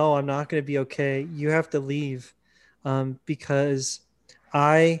 no, I'm not going to be okay. You have to leave, because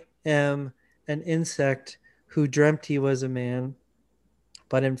I am an insect who dreamt he was a man,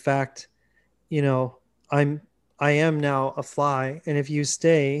 but in fact, you know, I am now a fly, and if you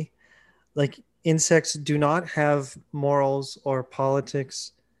stay, like, insects do not have morals or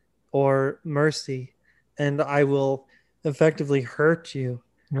politics or mercy, and I will effectively hurt you.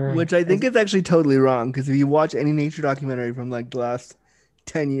 Right. Which I think is actually totally wrong, because if you watch any nature documentary from like the last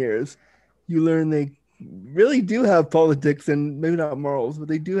 10 years, you learn they really do have politics and maybe not morals, but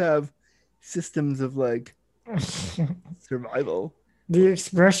they do have systems of like survival. The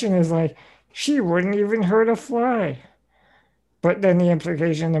expression is like, she wouldn't even hurt a fly. But then the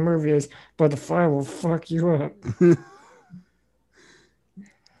implication in the movie is, but the fly will fuck you up.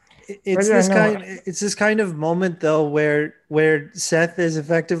 It's yeah, this no, kind it's this kind of moment though where Seth is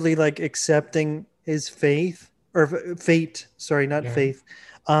effectively like accepting his faith or fate, sorry, not Yeah. faith.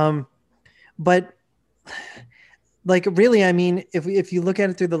 But like really, I mean, if you look at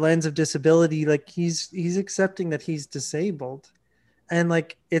it through the lens of disability, like he's accepting that he's disabled, and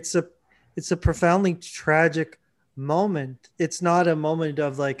like it's a profoundly tragic moment. It's not a moment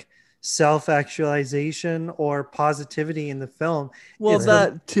of like self-actualization or positivity in the film. Well, It's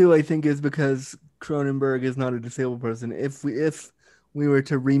that too, I think, is because Cronenberg is not a disabled person. If we were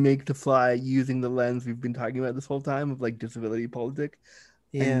to remake The Fly using the lens we've been talking about this whole time of like disability politic,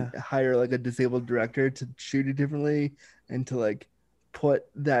 yeah. and hire like a disabled director to shoot it differently and to like put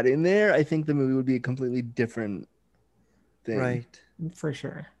that in there, I think the movie would be a completely different thing. Right. For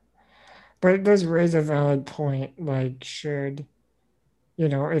sure. But it does raise a valid point. Like, should, you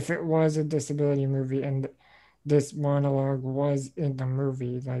know, if it was a disability movie and this monologue was in the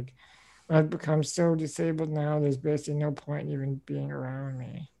movie, like, I've become so disabled now, there's basically no point in even being around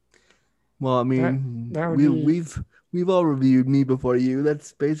me. Well, I mean, that would be, we've all reviewed Me Before You.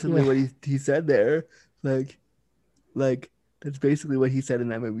 That's basically Yeah. what he said there. Like that's basically what he said in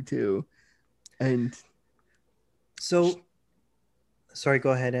that movie too. And So, sorry,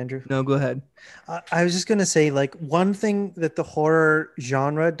 go ahead, Andrew. no, go ahead. I was just going to say, like, one thing that the horror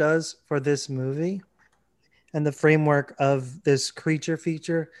genre does for this movie and the framework of this creature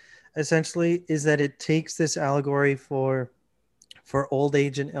feature essentially is that it takes this allegory for old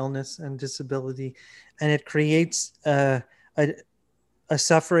age and illness and disability, and it creates a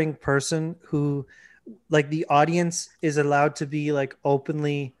suffering person who, like, the audience is allowed to be like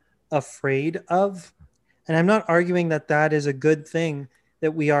openly afraid of. And I'm not arguing that that is a good thing,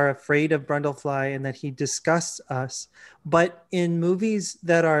 that we are afraid of Brundlefly and that he disgusts us. But in movies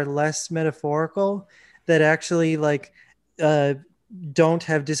that are less metaphorical, that actually like don't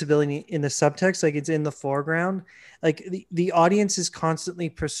have disability in the subtext, like it's in the foreground, like the audience is constantly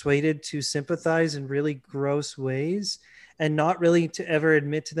persuaded to sympathize in really gross ways and not really to ever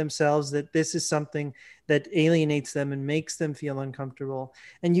admit to themselves that this is something that alienates them and makes them feel uncomfortable.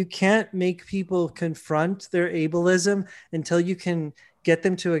 And you can't make people confront their ableism until you can get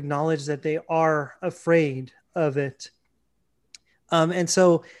them to acknowledge that they are afraid of it. And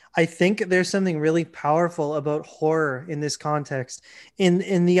so I think there's something really powerful about horror in this context,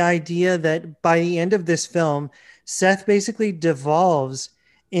 in the idea that by the end of this film, Seth basically devolves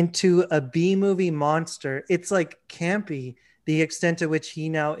into a B movie monster. It's like campy, the extent to which he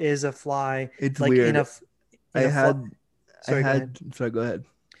now is a fly. It's like weird. Sorry, go ahead.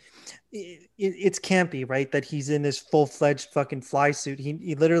 It's campy, right? That he's in this full-fledged fucking fly suit.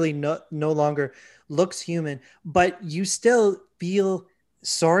 He literally no longer looks human, but you still feel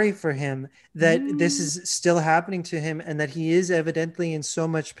sorry for him that this is still happening to him and that he is evidently in so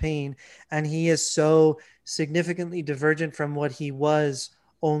much pain and he is so significantly divergent from what he was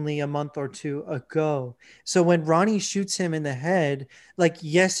only a month or two ago. So when Ronnie shoots him in the head, like,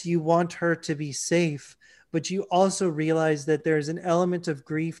 yes, you want her to be safe, but you also realize that there's an element of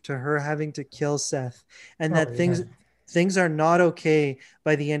grief to her having to kill Seth, and that things are not okay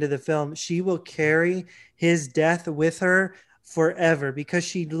by the end of the film. She will carry his death with her forever because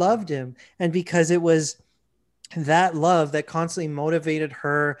she loved him, and because it was that love that constantly motivated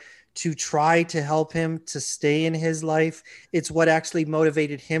her to try to help him to stay in his life. It's what actually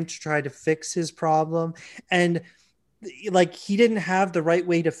motivated him to try to fix his problem. And like, he didn't have the right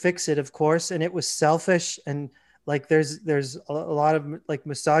way to fix it, of course, and it was selfish, and like there's a lot of like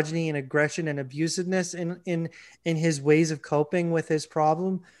misogyny and aggression and abusiveness in his ways of coping with his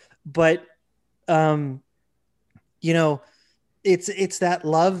problem. But you know, it's that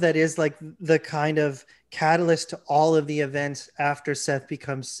love that is like the kind of catalyst to all of the events after Seth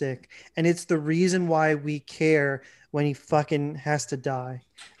becomes sick, and it's the reason why we care when he fucking has to die.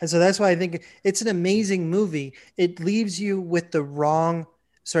 And so that's why I think it's an amazing movie. It leaves you with the wrong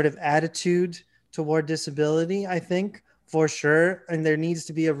sort of attitude toward disability, I think, for sure. And there needs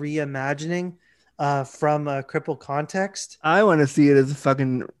to be a reimagining from a crippled context. I want to see it as a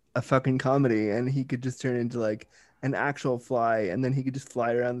fucking comedy, and he could just turn into like an actual fly, and then he could just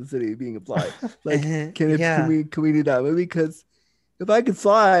fly around the city being a fly. Like, can we do that movie? Because if I could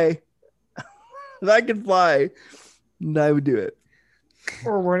fly, I would do it.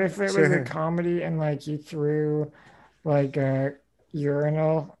 Or what if it was a comedy and like you threw like a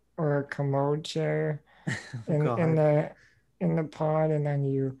urinal or a commode chair in the pod, and then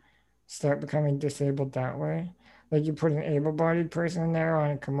you start becoming disabled that way? Like you put an able-bodied person in there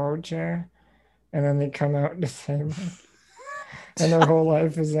on a commode chair, and then they come out disabled, and their whole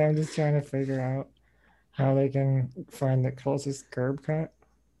life is them just trying to figure out how they can find the closest curb cut.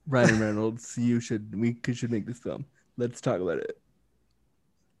 Ryan Reynolds, we should make this film. Let's talk about it.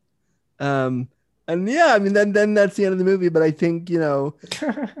 And yeah, I mean, then that's the end of the movie. But I think, there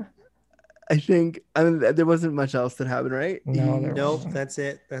wasn't much else that happened, right? Nope, that's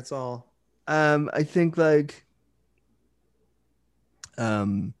it. That's all. I think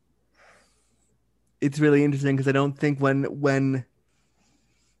it's really interesting because I don't think when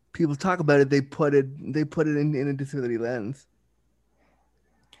people talk about it, they put it in a disability lens.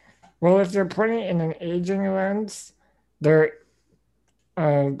 Well, if they're putting it in an aging lens, they're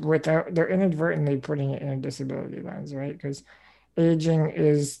inadvertently putting it in a disability lens, right? Because aging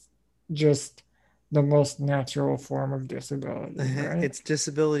is just the most natural form of disability, right? It's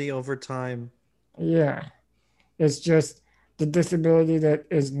disability over time. Yeah. It's just the disability that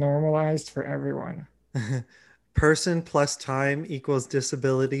is normalized for everyone. Person plus time equals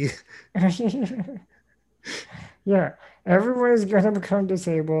disability. Yeah. Everyone is going to become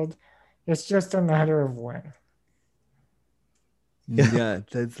disabled. It's just a matter of when. Yeah,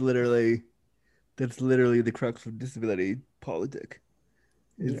 that's literally the crux of disability politic,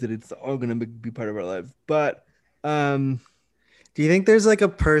 that it's all going to be part of our lives. But do you think there's like a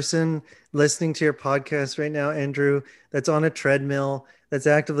person listening to your podcast right now, Andrew, that's on a treadmill, that's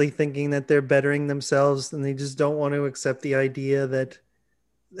actively thinking that they're bettering themselves and they just don't want to accept the idea that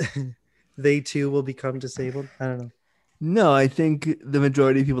they too will become disabled? I don't know. No, I think the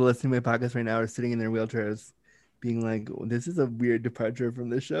majority of people listening to my podcast right now are sitting in their wheelchairs being like, this is a weird departure from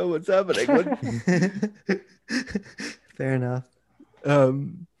the show. What's happening? Fair enough.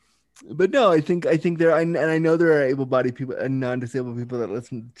 But no, I think there, and I know there are able-bodied people and non-disabled people that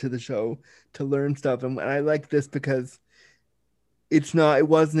listen to the show to learn stuff. And I like this because it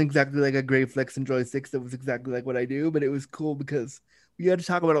wasn't exactly like a Great Flicks and Joysticks that was exactly like what I do, but it was cool because we had to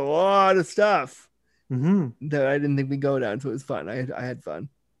talk about a lot of stuff that I didn't think we'd go down. So it was fun. I had fun.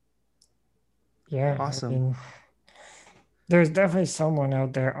 Yeah, Awesome. I mean, there's definitely someone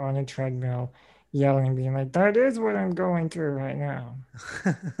out there on a treadmill yelling and being like, that is what I'm going through right now.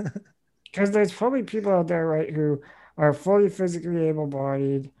 Because there's probably people out there, right, who are fully physically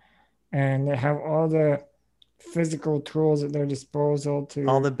able-bodied and they have all the physical tools at their disposal to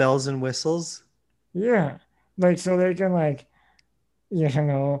All the bells and whistles. yeah, like so they can like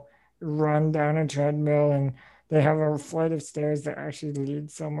run down a treadmill and they have a flight of stairs that actually lead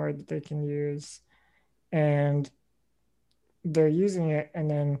somewhere that they can use and they're using it and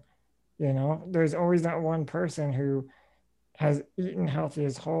then there's always that one person who has eaten healthy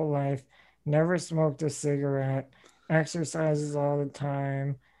his whole life, never smoked a cigarette, exercises all the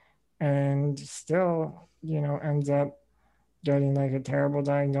time, and still, ends up getting like a terrible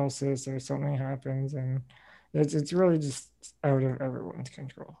diagnosis or something happens, and it's really just out of everyone's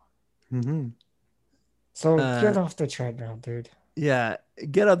control. So get off the treadmill, dude. Yeah,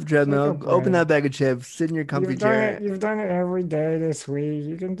 get off the treadmill, open that bag of chips, sit in your comfy chair. You've done it every day this week.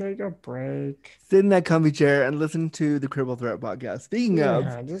 You can take a break. Sit in that comfy chair and listen to the Cripple Threat podcast. Speaking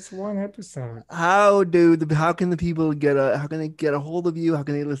of, just one episode. How can the people get a hold of you? How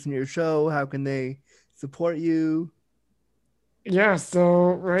can they listen to your show? How can they support you? Yeah,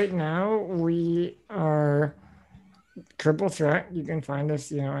 so right now we are Cripple Threat. You can find us,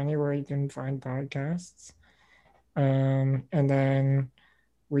 anywhere you can find podcasts. And then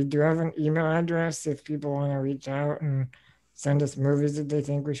we do have an email address if people want to reach out and send us movies that they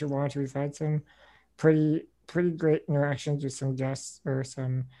think we should watch. We've had some pretty great interactions with some guests or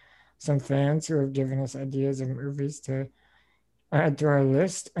some fans who have given us ideas of movies to add to our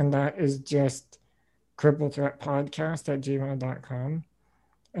list, and that is just crippledthreatpodcast@gmail.com.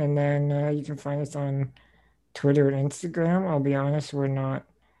 And then you can find us on Twitter and Instagram. I'll be honest, we're not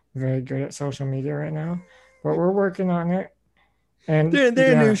very good at social media right now, but we're working on it. And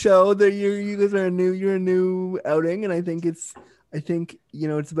they're a new show. You guys are you're a new outing, and I think it's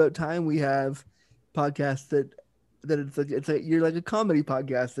about time we have podcasts that it's like you're like a comedy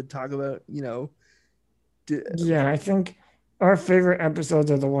podcast that talk about I think our favorite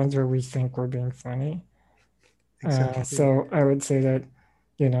episodes are the ones where we think we're being funny. Exactly. So I would say that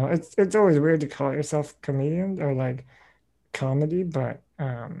it's always weird to call yourself comedian or like comedy, but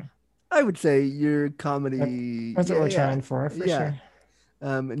I would say you're comedy. That's what we're trying for sure.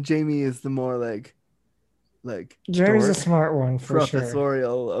 And Jamie is the more like Jamie's a smart one for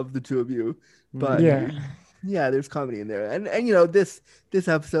professorial sure. of the two of you, but there's comedy in there, and this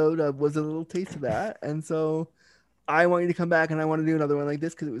episode was a little taste of that, and so I want you to come back and I want to do another one like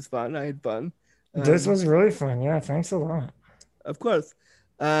this because it was fun. I had fun. This was really fun. Yeah, thanks a lot. Of course.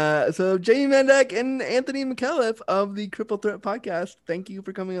 So Jamie Mandek and Anthony McAuliffe of the Cripple Threat podcast, thank you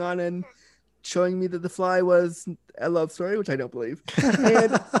for coming on and showing me that The Fly was a love story, which I don't believe,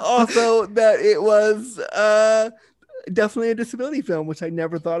 and also that it was definitely a disability film, which I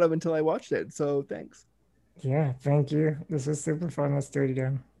never thought of until I watched it. So thanks. Yeah, thank you. This was super fun. Let's do it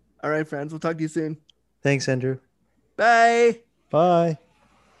again. All right, friends. We'll talk to you soon. Thanks, Andrew. Bye. Bye.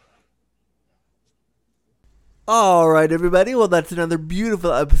 All right, everybody. Well, that's another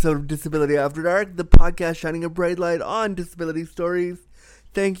beautiful episode of Disability After Dark, the podcast shining a bright light on disability stories.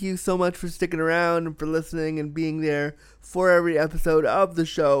 Thank you so much for sticking around and for listening and being there for every episode of the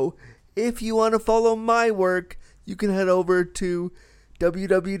show. If you want to follow my work, you can head over to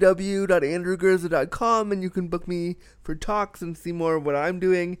www.andrewgurza.com and you can book me for talks and see more of what I'm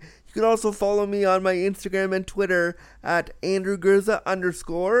doing. You can also follow me on my Instagram and Twitter at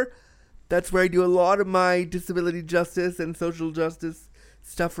 @AndrewGurza_. That's where I do a lot of my disability justice and social justice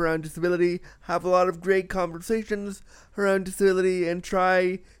stuff around disability, have a lot of great conversations around disability, and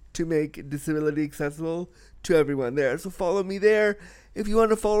try to make disability accessible to everyone there. So follow me there. If you want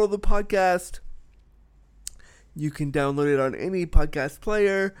to follow the podcast, you can download it on any podcast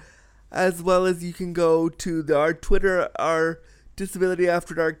player, as well as you can go to our Twitter, our Disability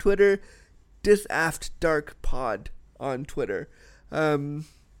After Dark Twitter, DisAftDarkPod on Twitter.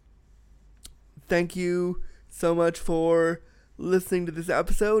 Thank you so much for listening to this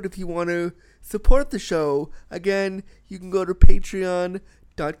episode. If you want to support the show, again, you can go to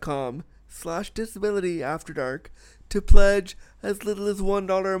patreon.com/disabilityafterdark to pledge as little as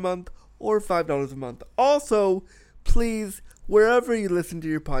 $1 a month or $5 a month. Also, please, wherever you listen to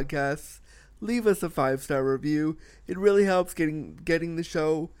your podcasts, leave us a 5-star review. It really helps getting the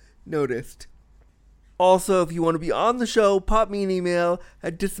show noticed. Also, if you want to be on the show, pop me an email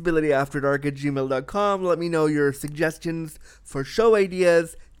at disabilityafterdark@gmail.com. Let me know your suggestions for show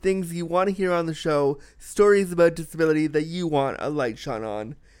ideas, things you want to hear on the show, stories about disability that you want a light shone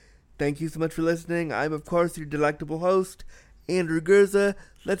on. Thank you so much for listening. I'm, of course, your delectable host, Andrew Gurza.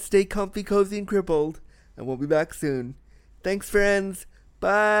 Let's stay comfy, cozy, and crippled, and we'll be back soon. Thanks, friends.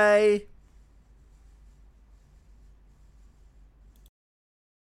 Bye.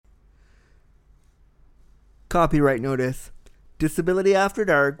 Copyright notice. Disability After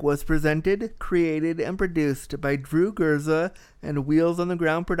Dark was presented, created, and produced by Drew Gurza and Wheels on the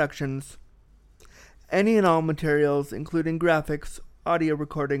Ground Productions. Any and all materials, including graphics, audio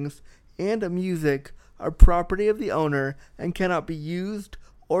recordings, and music, are property of the owner and cannot be used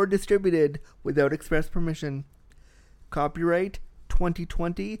or distributed without express permission. Copyright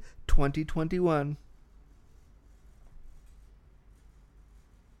 2020-2021.